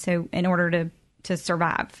 So in order to to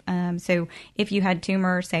survive. So if you had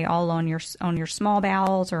tumors, say all on your small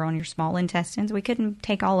bowels or on your small intestines, we couldn't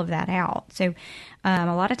take all of that out. So a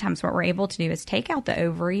lot of times what we're able to do is take out the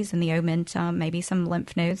ovaries and the omentum, maybe some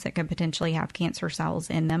lymph nodes that could potentially have cancer cells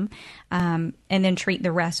in them, and then treat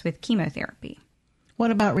the rest with chemotherapy. What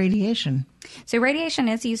about radiation? So radiation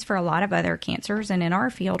is used for a lot of other cancers, and in our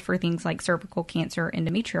field for things like cervical cancer,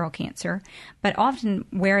 endometrial cancer. But often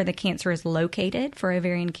where the cancer is located for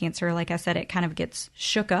ovarian cancer, like I said, it kind of gets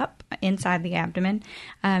shook up inside the abdomen.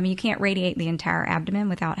 You can't radiate the entire abdomen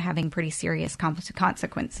without having pretty serious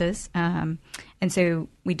consequences. And so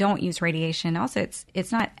we don't use radiation. Also,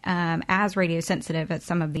 it's not as radiosensitive as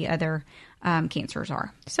some of the other cancers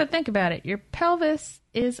are. So think about it. Your pelvis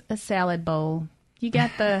is a salad bowl. You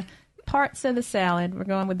got the parts of the salad. We're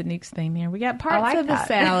going with the Nukes theme here. We got parts of the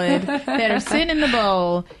salad that are sitting in the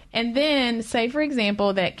bowl. And then, say, for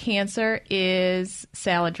example, that cancer is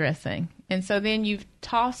salad dressing. And so then you've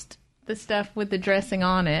tossed the stuff with the dressing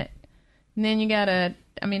on it. And then you got to,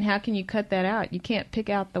 how can you cut that out? You can't pick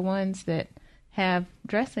out the ones that have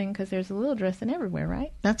dressing because there's a little dressing everywhere,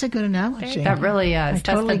 right? That's a good analogy. That really is. I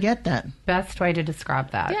totally get that. Best way to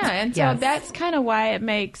describe that. Yeah, and so that's kind of why it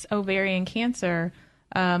makes ovarian cancer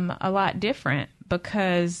a lot different,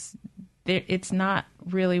 because it's not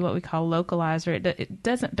really what we call localized, or it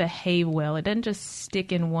doesn't behave well. It doesn't just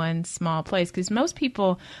stick in one small place, because most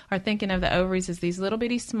people are thinking of the ovaries as these little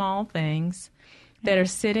bitty small things that are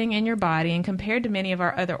sitting in your body, and compared to many of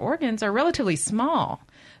our other organs are relatively small.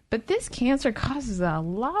 But this cancer causes a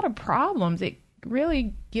lot of problems. It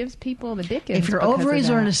really gives people the dickens. If your ovaries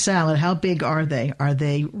are in a salad, how big are they? Are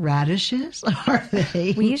they radishes? Are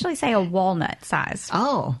they? We usually say a walnut size.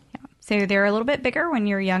 Oh. Yeah. So they're a little bit bigger when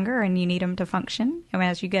you're younger and you need them to function. And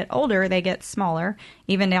as you get older, they get smaller,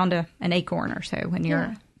 even down to an acorn or so when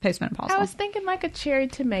you're postmenopausal. I was thinking like a cherry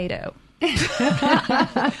tomato.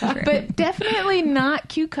 But definitely not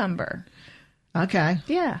cucumber. Okay.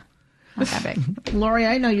 Yeah. Not that big. Lori,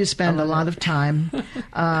 I know you spend a lot of time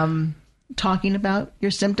talking about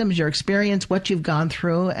your symptoms, your experience, what you've gone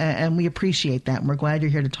through, and we appreciate that, and we're glad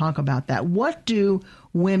you're here to talk about that. What do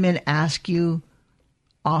women ask you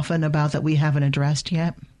often about that we haven't addressed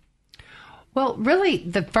yet? Well, really,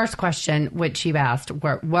 the first question which you asked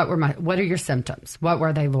were, what are your symptoms? What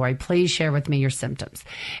were they, Lori? Please share with me your symptoms.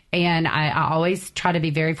 And I always try to be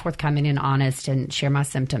very forthcoming and honest and share my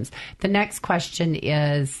symptoms. The next question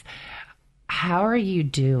is, how are you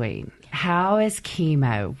doing? How is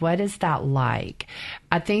chemo? What is that like?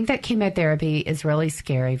 I think that chemotherapy is really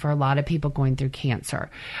scary for a lot of people going through cancer.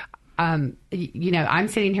 I'm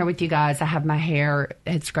sitting here with you guys. I have my hair,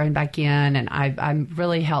 it's grown back in, and I'm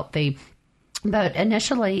really healthy. But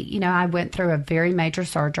initially, I went through a very major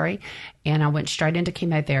surgery, and I went straight into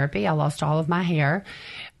chemotherapy. I lost all of my hair.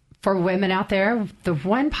 For women out there, the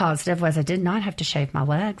one positive was I did not have to shave my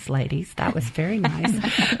legs, ladies. That was very nice.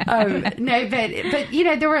 But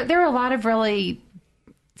there were a lot of really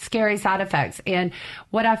scary side effects. And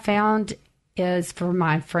what I found is, for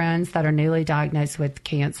my friends that are newly diagnosed with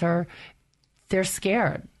cancer, they're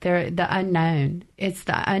scared. They're the unknown. It's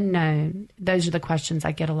the unknown. Those are the questions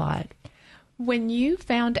I get a lot. When you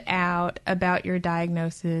found out about your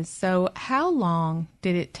diagnosis, so how long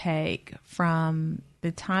did it take from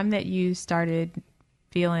the time that you started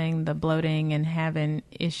feeling the bloating and having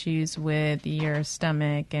issues with your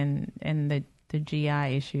stomach and the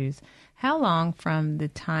GI issues? How long from the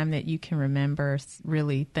time that you can remember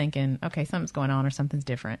really thinking, okay, something's going on or something's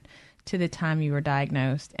different, to the time you were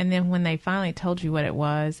diagnosed? And then when they finally told you what it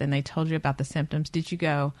was and they told you about the symptoms, did you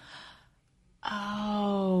go,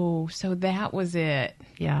 oh, so that was it?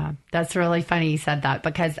 Yeah, that's really funny you said that,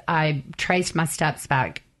 because I traced my steps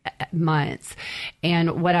back months.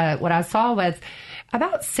 And what I saw was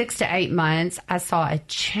about 6 to 8 months, I saw a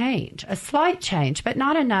change, a slight change, but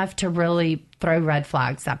not enough to really throw red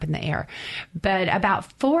flags up in the air. But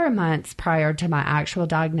about 4 months prior to my actual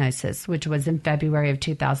diagnosis, which was in February of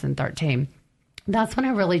 2013, that's when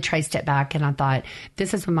I really traced it back. And I thought,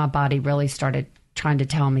 this is when my body really started trying to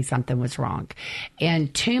tell me something was wrong.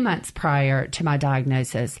 And 2 months prior to my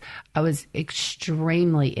diagnosis, I was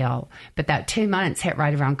extremely ill. But that 2 months hit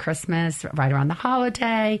right around Christmas, right around the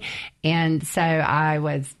holiday. And so I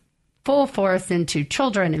was full force into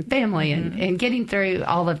children and family and getting through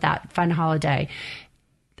all of that fun holiday.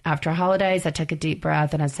 After holidays, I took a deep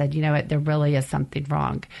breath and I said, you know what, there really is something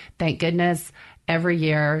wrong. Thank goodness every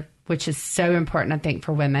year, which is so important, I think,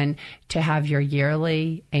 for women, to have your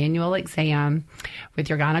yearly annual exam with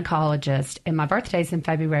your gynecologist. And my birthday's in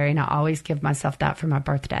February, and I always give myself that for my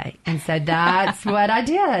birthday. And so that's what I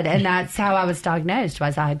did. And that's how I was diagnosed,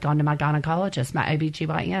 was I had gone to my gynecologist, my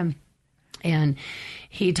OBGYN. And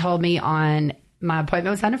he told me my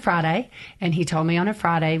appointment was on a Friday, and he told me on a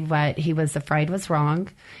Friday what he was afraid was wrong,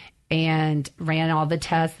 and ran all the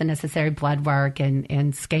tests, the necessary blood work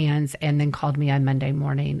and scans, and then called me on Monday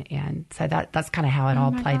morning. And so that's kind of how it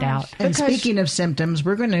all played out. And speaking of symptoms,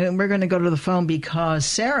 we're going to go to the phone because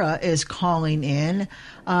Sarah is calling in.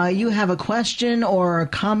 You have a question or a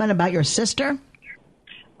comment about your sister?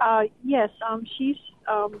 Yes, she's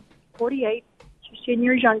 48. She's 10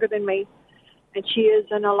 years younger than me, and she is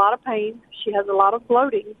in a lot of pain. She has a lot of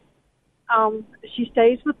bloating. She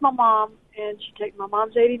stays with my mom, and my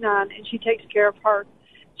mom's 89, and she takes care of her.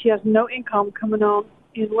 She has no income coming on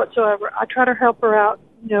in whatsoever. I try to help her out,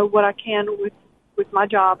 what I can with my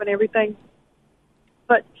job and everything.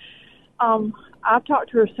 But I've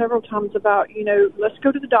talked to her several times about, let's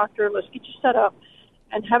go to the doctor, let's get you set up,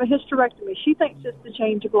 and have a hysterectomy. She thinks it's the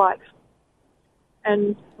change of life.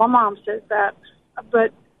 And my mom says that.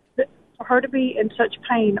 But for her to be in such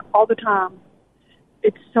pain all the time,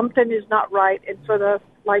 something is not right. And for the,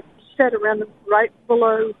 like you said, around right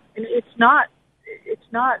below, and it's not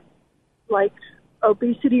like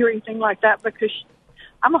obesity or anything like that, because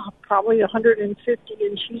I'm probably 150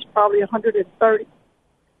 and she's probably 130.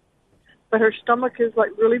 But her stomach is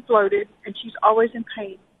like really bloated, and she's always in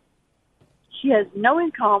pain. She has no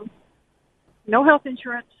income, no health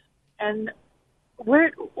insurance, and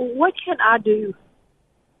what can I do?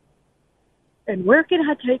 And where can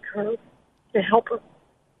I take her to help her?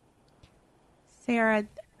 Sarah,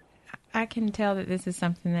 I can tell that this is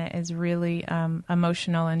something that is really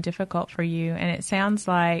emotional and difficult for you, and it sounds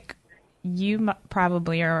like you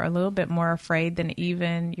probably are a little bit more afraid than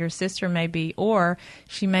even your sister may be, or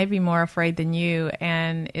she may be more afraid than you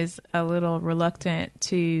and is a little reluctant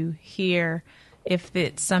to hear if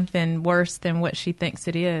it's something worse than what she thinks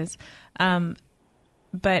it is.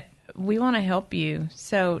 But we want to help you.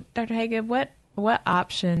 So, Dr. Hagood, what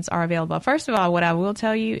options are available? First of all, what I will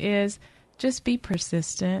tell you is just be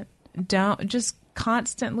persistent. Don't just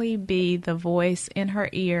constantly be the voice in her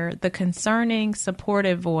ear, the concerning,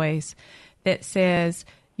 supportive voice that says,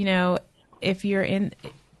 if you're in,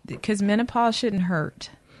 because menopause shouldn't hurt.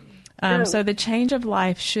 So the change of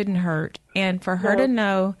life shouldn't hurt. And for her to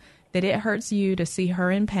know that it hurts you to see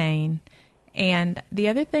her in pain. And the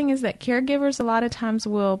other thing is that caregivers a lot of times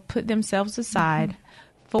will put themselves aside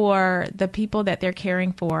for the people that they're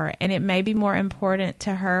caring for. And it may be more important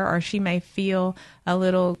to her, or she may feel a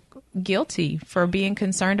little guilty for being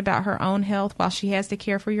concerned about her own health while she has to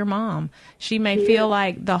care for your mom. She may feel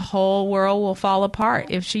like the whole world will fall apart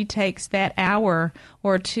if she takes that hour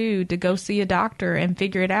or two to go see a doctor and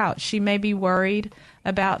figure it out. She may be worried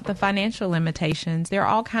about the financial limitations. There are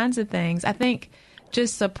all kinds of things. I think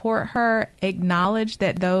just support her, acknowledge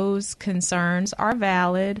that those concerns are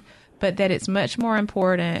valid, but that it's much more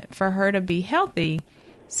important for her to be healthy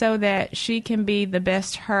so that she can be the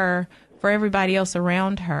best her for everybody else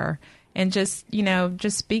around her. And just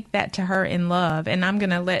speak that to her in love. And I'm going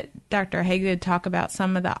to let Dr. Hagood talk about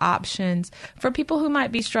some of the options for people who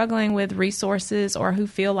might be struggling with resources or who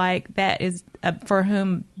feel like that is for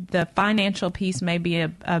whom the financial piece may be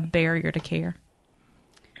a barrier to care.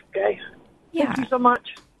 Okay. Yeah. Thank you so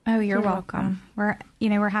much. Oh, you're welcome.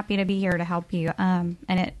 We're happy to be here to help you. And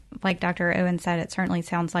it, like Dr. Owen said, it certainly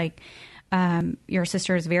sounds like your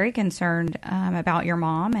sister is very concerned about your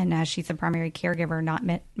mom, and as she's the primary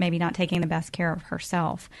caregiver, maybe not taking the best care of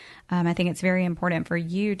herself. I think it's very important for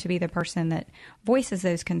you to be the person that voices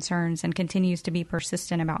those concerns and continues to be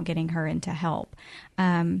persistent about getting her into help.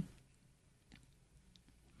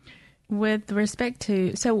 With respect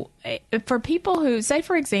to, so for people who, say,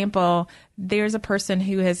 for example, there's a person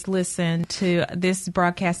who has listened to this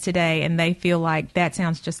broadcast today and they feel like that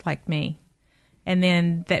sounds just like me. And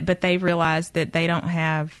then but they realize that they don't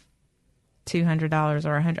have $200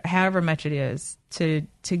 or $100, however much it is, to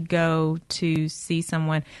go to see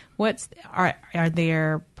someone. Are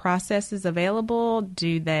there processes available?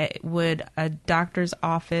 Would a doctor's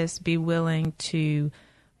office be willing to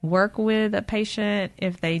work with a patient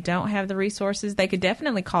if they don't have the resources? They could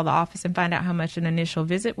definitely call the office and find out how much an initial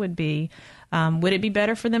visit would be. Would it be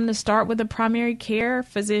better for them to start with a primary care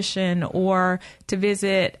physician or to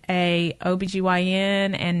visit a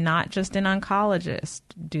OBGYN and not just an oncologist?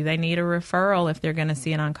 Do they need a referral if they're going to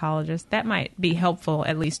see an oncologist? That might be helpful,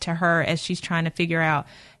 at least to her, as she's trying to figure out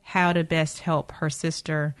how to best help her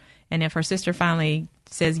sister. And if her sister finally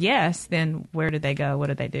says yes, then where do they go? What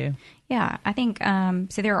do they do? Yeah, I think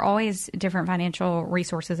so. There are always different financial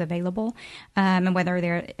resources available, and whether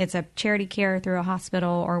it's a charity care through a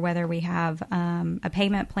hospital or whether we have a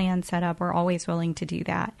payment plan set up, we're always willing to do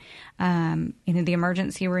that. The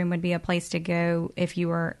emergency room would be a place to go if you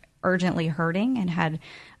were urgently hurting and had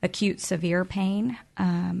acute severe pain.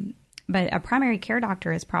 But a primary care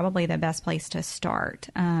doctor is probably the best place to start,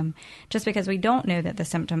 just because we don't know that the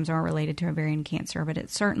symptoms are related to ovarian cancer, but it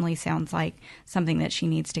certainly sounds like something that she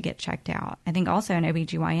needs to get checked out. I think also an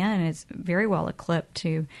OBGYN is very well equipped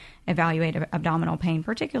to evaluate abdominal pain,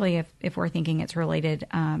 particularly if we're thinking it's related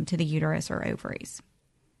to the uterus or ovaries.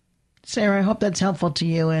 Sarah, I hope that's helpful to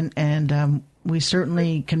you, and we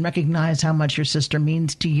certainly can recognize how much your sister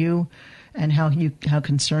means to you and how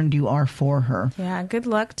concerned you are for her. Yeah, good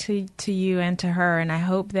luck to you and to her, and I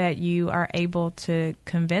hope that you are able to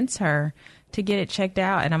convince her to get it checked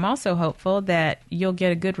out. And I'm also hopeful that you'll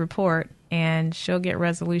get a good report and she'll get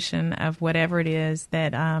resolution of whatever it is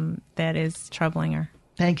that that is troubling her.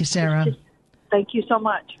 Thank you, Sarah. Thank you so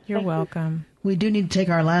much. You're welcome. We do need to take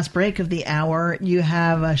our last break of the hour. You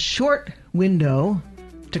have a short window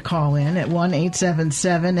to call in at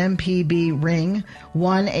 1-877-MPB-RING,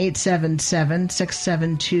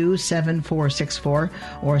 1-877-672-7464,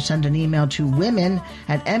 or send an email to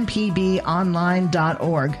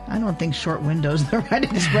women@mpbonline.org. I don't think short window is the right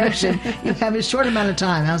expression. You have a short amount of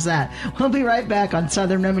time. How's that? We'll be right back on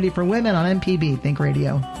Southern Remedy for Women on MPB Think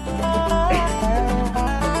Radio.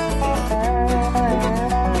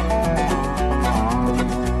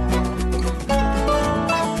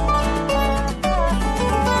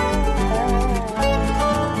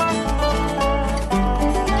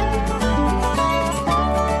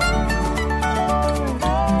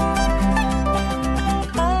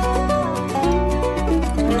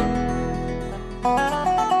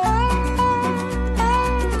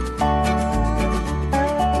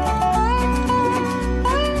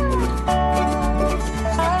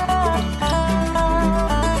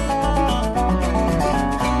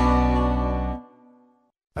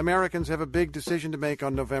 Americans have a big decision to make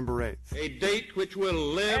on November 8th. A date which will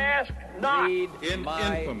live Ask not in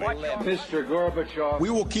infamy. Mr. Gorbachev, we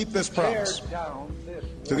will keep this promise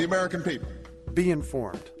to the American people. Be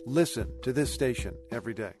informed. Listen to this station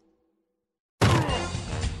every day.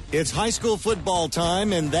 It's high school football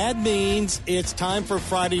time, and that means it's time for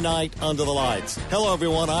Friday night under the lights. Hello,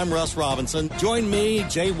 everyone. I'm Russ Robinson. Join me,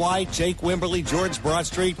 Jay White, Jake Wimberly, George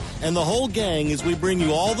Broadstreet, and the whole gang as we bring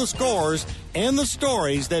you all the scores and the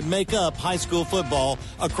stories that make up high school football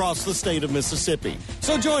across the state of Mississippi.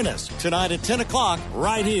 So join us tonight at 10 o'clock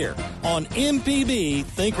right here on MPB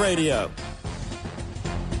Think Radio.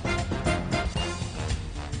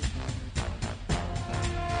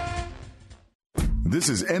 This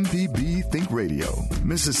is MPB Think Radio,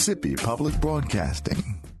 Mississippi Public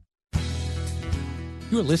Broadcasting.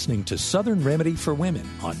 You're listening to Southern Remedy for Women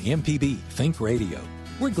on MPB Think Radio.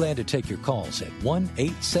 We're glad to take your calls at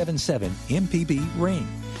 1-877-MPB-RING.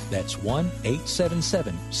 That's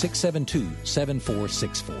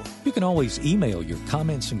 1-877-672-7464. You can always email your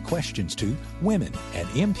comments and questions to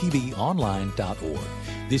women@mpbonline.org.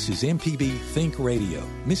 This is MPB Think Radio,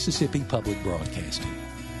 Mississippi Public Broadcasting.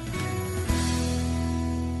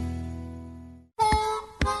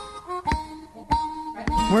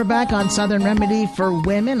 We're back on Southern Remedy for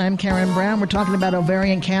Women. I'm Karen Brown. We're talking about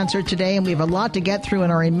ovarian cancer today, and we have a lot to get through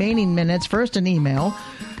in our remaining minutes. First, an email.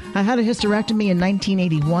 I had a hysterectomy in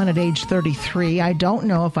 1981 at age 33. I don't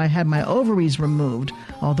know if I had my ovaries removed,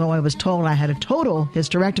 although I was told I had a total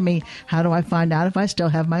hysterectomy. How do I find out if I still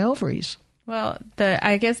have my ovaries? Well,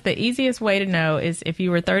 I guess the easiest way to know is if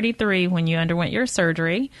you were 33 when you underwent your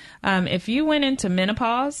surgery. If you went into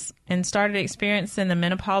menopause and started experiencing the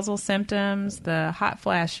menopausal symptoms, the hot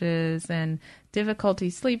flashes and difficulty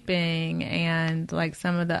sleeping and like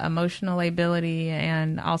some of the emotional lability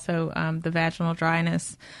and also the vaginal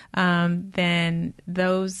dryness, then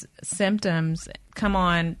those symptoms come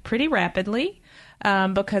on pretty rapidly.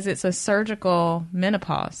 Because it's a surgical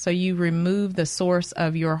menopause. So you remove the source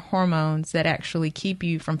of your hormones that actually keep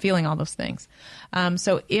you from feeling all those things.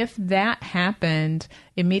 So if that happened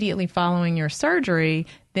immediately following your surgery,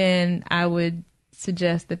 then I would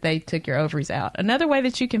suggest that they took your ovaries out. Another way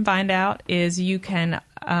that you can find out is you can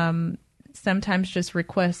sometimes just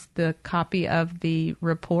request the copy of the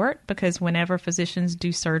report, because whenever physicians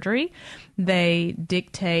do surgery, they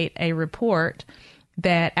dictate a report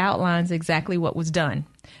that outlines exactly what was done.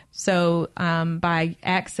 So by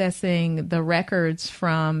accessing the records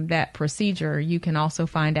from that procedure, you can also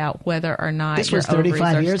find out whether or not this was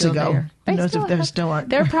 35 years ago. There. Who knows if they're still on?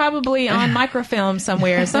 They're probably on microfilm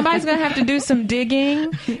somewhere. Somebody's going to have to do some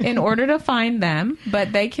digging in order to find them,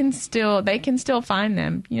 but they can still find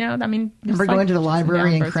them. You know, I mean, remember going to the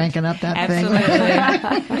library and cranking up that thing?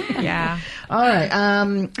 Absolutely. Yeah. All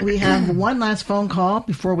right. We have one last phone call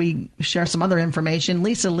before we share some other information.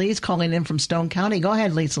 Lisa Lee's calling in from Stone County. Go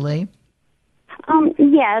ahead, Lisa Lee.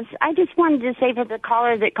 Yes, I just wanted to say for the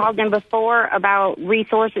caller that called in before about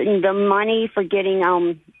resourcing the money for getting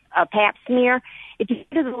a Pap smear. If you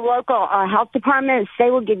go to the local health departments,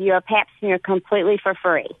 they will give you a Pap smear completely for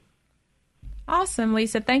free. Awesome,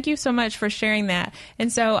 Lisa. Thank you so much for sharing that.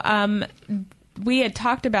 And so we had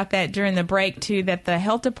talked about that during the break, too, that the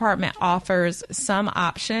health department offers some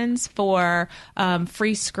options for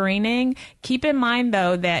free screening. Keep in mind,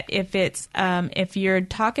 though, that if you're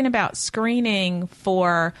talking about screening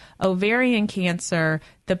for ovarian cancer,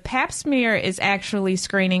 the Pap smear is actually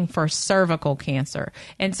screening for cervical cancer.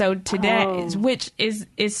 And so today, which is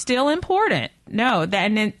still important. No,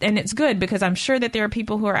 and it's good because I'm sure that there are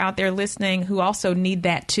people who are out there listening who also need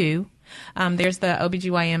that, too. There's the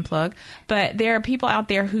OBGYN plug. But there are people out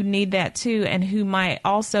there who need that too and who might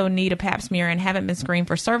also need a Pap smear and haven't been screened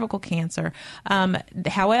for cervical cancer.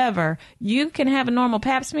 However, you can have a normal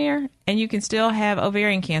Pap smear and you can still have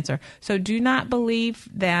ovarian cancer. So do not believe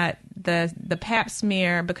that the Pap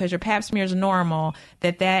smear, because your Pap smear is normal,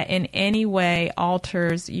 that in any way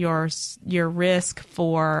alters your risk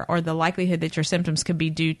for or the likelihood that your symptoms could be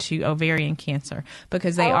due to ovarian cancer,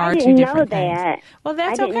 because they are two different things. That. Well,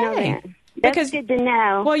 that's I didn't know okay. that. That's good to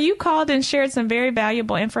know. Well, you called and shared some very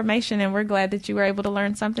valuable information, and we're glad that you were able to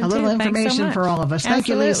learn something. A little too. information for all of us. Thank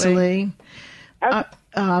you, Lisa Lee.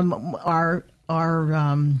 Our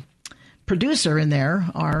producer in there,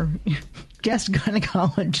 our guest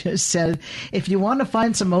gynecologist, said, if you want to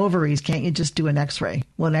find some ovaries, can't you just do an X-ray?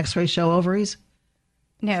 Will an X-ray show ovaries?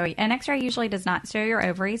 No, an X-ray usually does not show your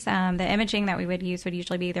ovaries. The imaging that we would use would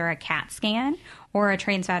usually be either a CAT scan or a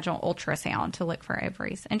transvaginal ultrasound to look for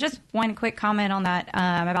ovaries. And just one quick comment on that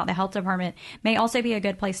about the health department may also be a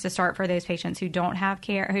good place to start for those patients who don't have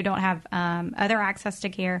care, who don't have other access to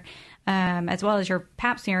care, as well as your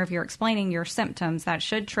Pap smear. If you're explaining your symptoms, that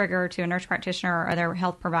should trigger to a nurse practitioner or other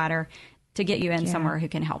health provider to get you in somewhere who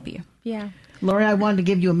can help you. Yeah. Lori, I wanted to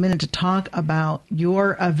give you a minute to talk about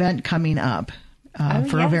your event coming up.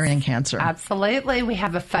 For ovarian cancer. Absolutely. We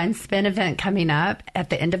have a fun spin event coming up at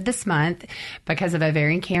the end of this month because of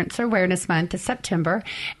Ovarian Cancer Awareness Month is September.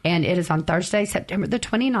 And it is on Thursday, September the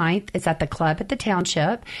 29th. It's at the club at the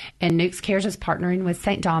Township. And Nukes Cares is partnering with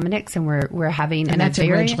St. Dominic's, and we're having an that's in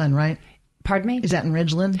Ridgeland, right? Pardon me? Is that in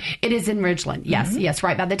Ridgeland? It is in Ridgeland. Yes, yes,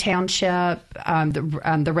 right by the Township,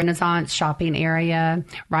 the Renaissance shopping area,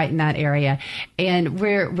 right in that area. And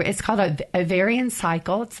it's called a Ovarian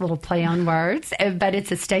Cycle. It's a little play on words, but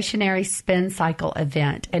it's a stationary spin cycle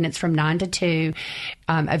event, and it's from 9 to 2.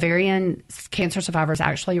 Ovarian cancer survivors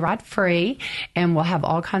actually ride free, and we'll have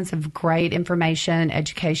all kinds of great information,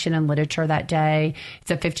 education, and literature that day.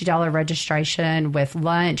 It's a $50 registration with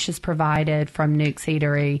lunch is provided from Nuke's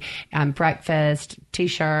Eatery, breakfast,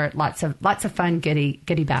 T-shirt, lots of fun goodie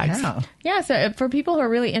bags. Yeah, so for people who are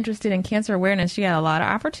really interested in cancer awareness, you got a lot of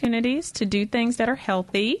opportunities to do things that are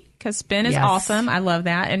healthy, because spin is awesome. I love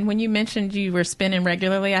that. And when you mentioned you were spinning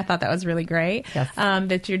regularly, I thought that was really great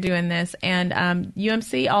that you're doing this. And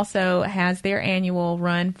UMC also has their annual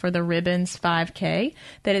run for the Ribbons 5K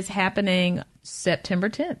that is happening September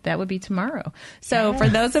 10th. That would be tomorrow. So for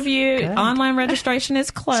those of you, online registration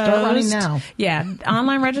is closed. Start running now. Yeah,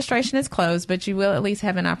 online registration is closed, but you will at least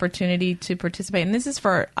have an opportunity to participate. And this is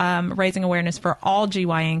for raising awareness for all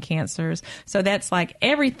GYN cancers. So that's like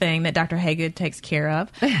everything that Dr. Haygood takes care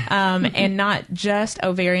of, and not just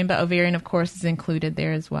ovarian, but ovarian, of course, is included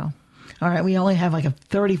there as well. All right, we only have like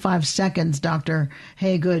 35 seconds, Dr.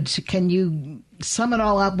 Haygood. Can you sum it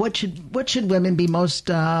all up? What should women be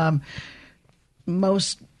most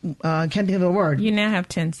can't think of the word. You now have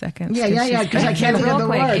 10 seconds. Yeah, because I can't think of the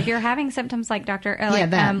word. If you're having symptoms like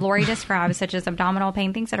Lori described, such as abdominal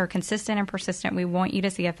pain, things that are consistent and persistent, we want you to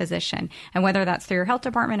see a physician. And whether that's through your health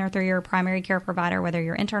department or through your primary care provider, whether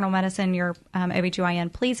you're internal medicine, your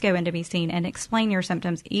OBGYN, please go in to be seen and explain your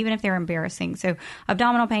symptoms, even if they're embarrassing. So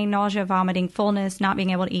abdominal pain, nausea, vomiting, fullness, not being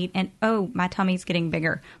able to eat, and my tummy's getting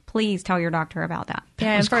bigger. Please tell your doctor about that.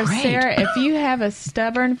 Yeah, and for Sarah, if you have a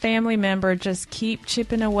stubborn family member, just keep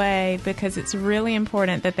chipping away, because it's really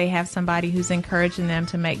important that they have somebody who's encouraging them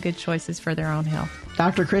to make good choices for their own health.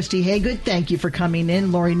 Dr. Christy Haygood, thank you for coming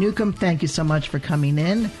in. Lori Newcomb, thank you so much for coming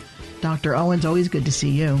in. Dr. Owens, always good to see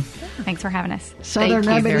you. Thanks for having us. Southern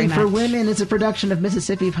Remedy for Women is a production of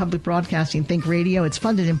Mississippi Public Broadcasting Think Radio. It's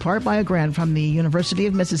funded in part by a grant from the University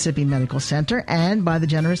of Mississippi Medical Center and by the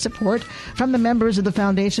generous support from the members of the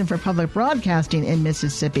Foundation for Public Broadcasting in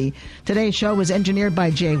Mississippi. Today's show was engineered by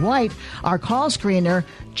Jay White. Our call screener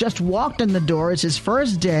just walked in the door. It's his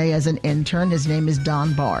first day as an intern. His name is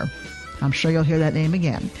Don Barr. I'm sure you'll hear that name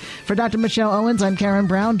again. For Dr. Michelle Owens, I'm Karen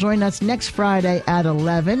Brown. Join us next Friday at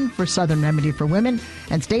 11 for Southern Remedy for Women.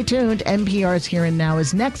 And stay tuned. NPR's Here and Now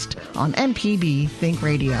is next on MPB Think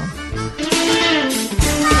Radio.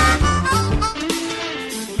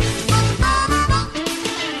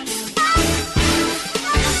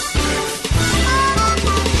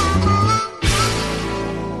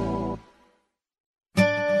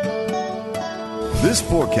 This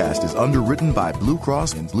forecast is underwritten by Blue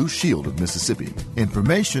Cross and Blue Shield of Mississippi.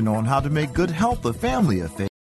 Information on how to make good health a family affair.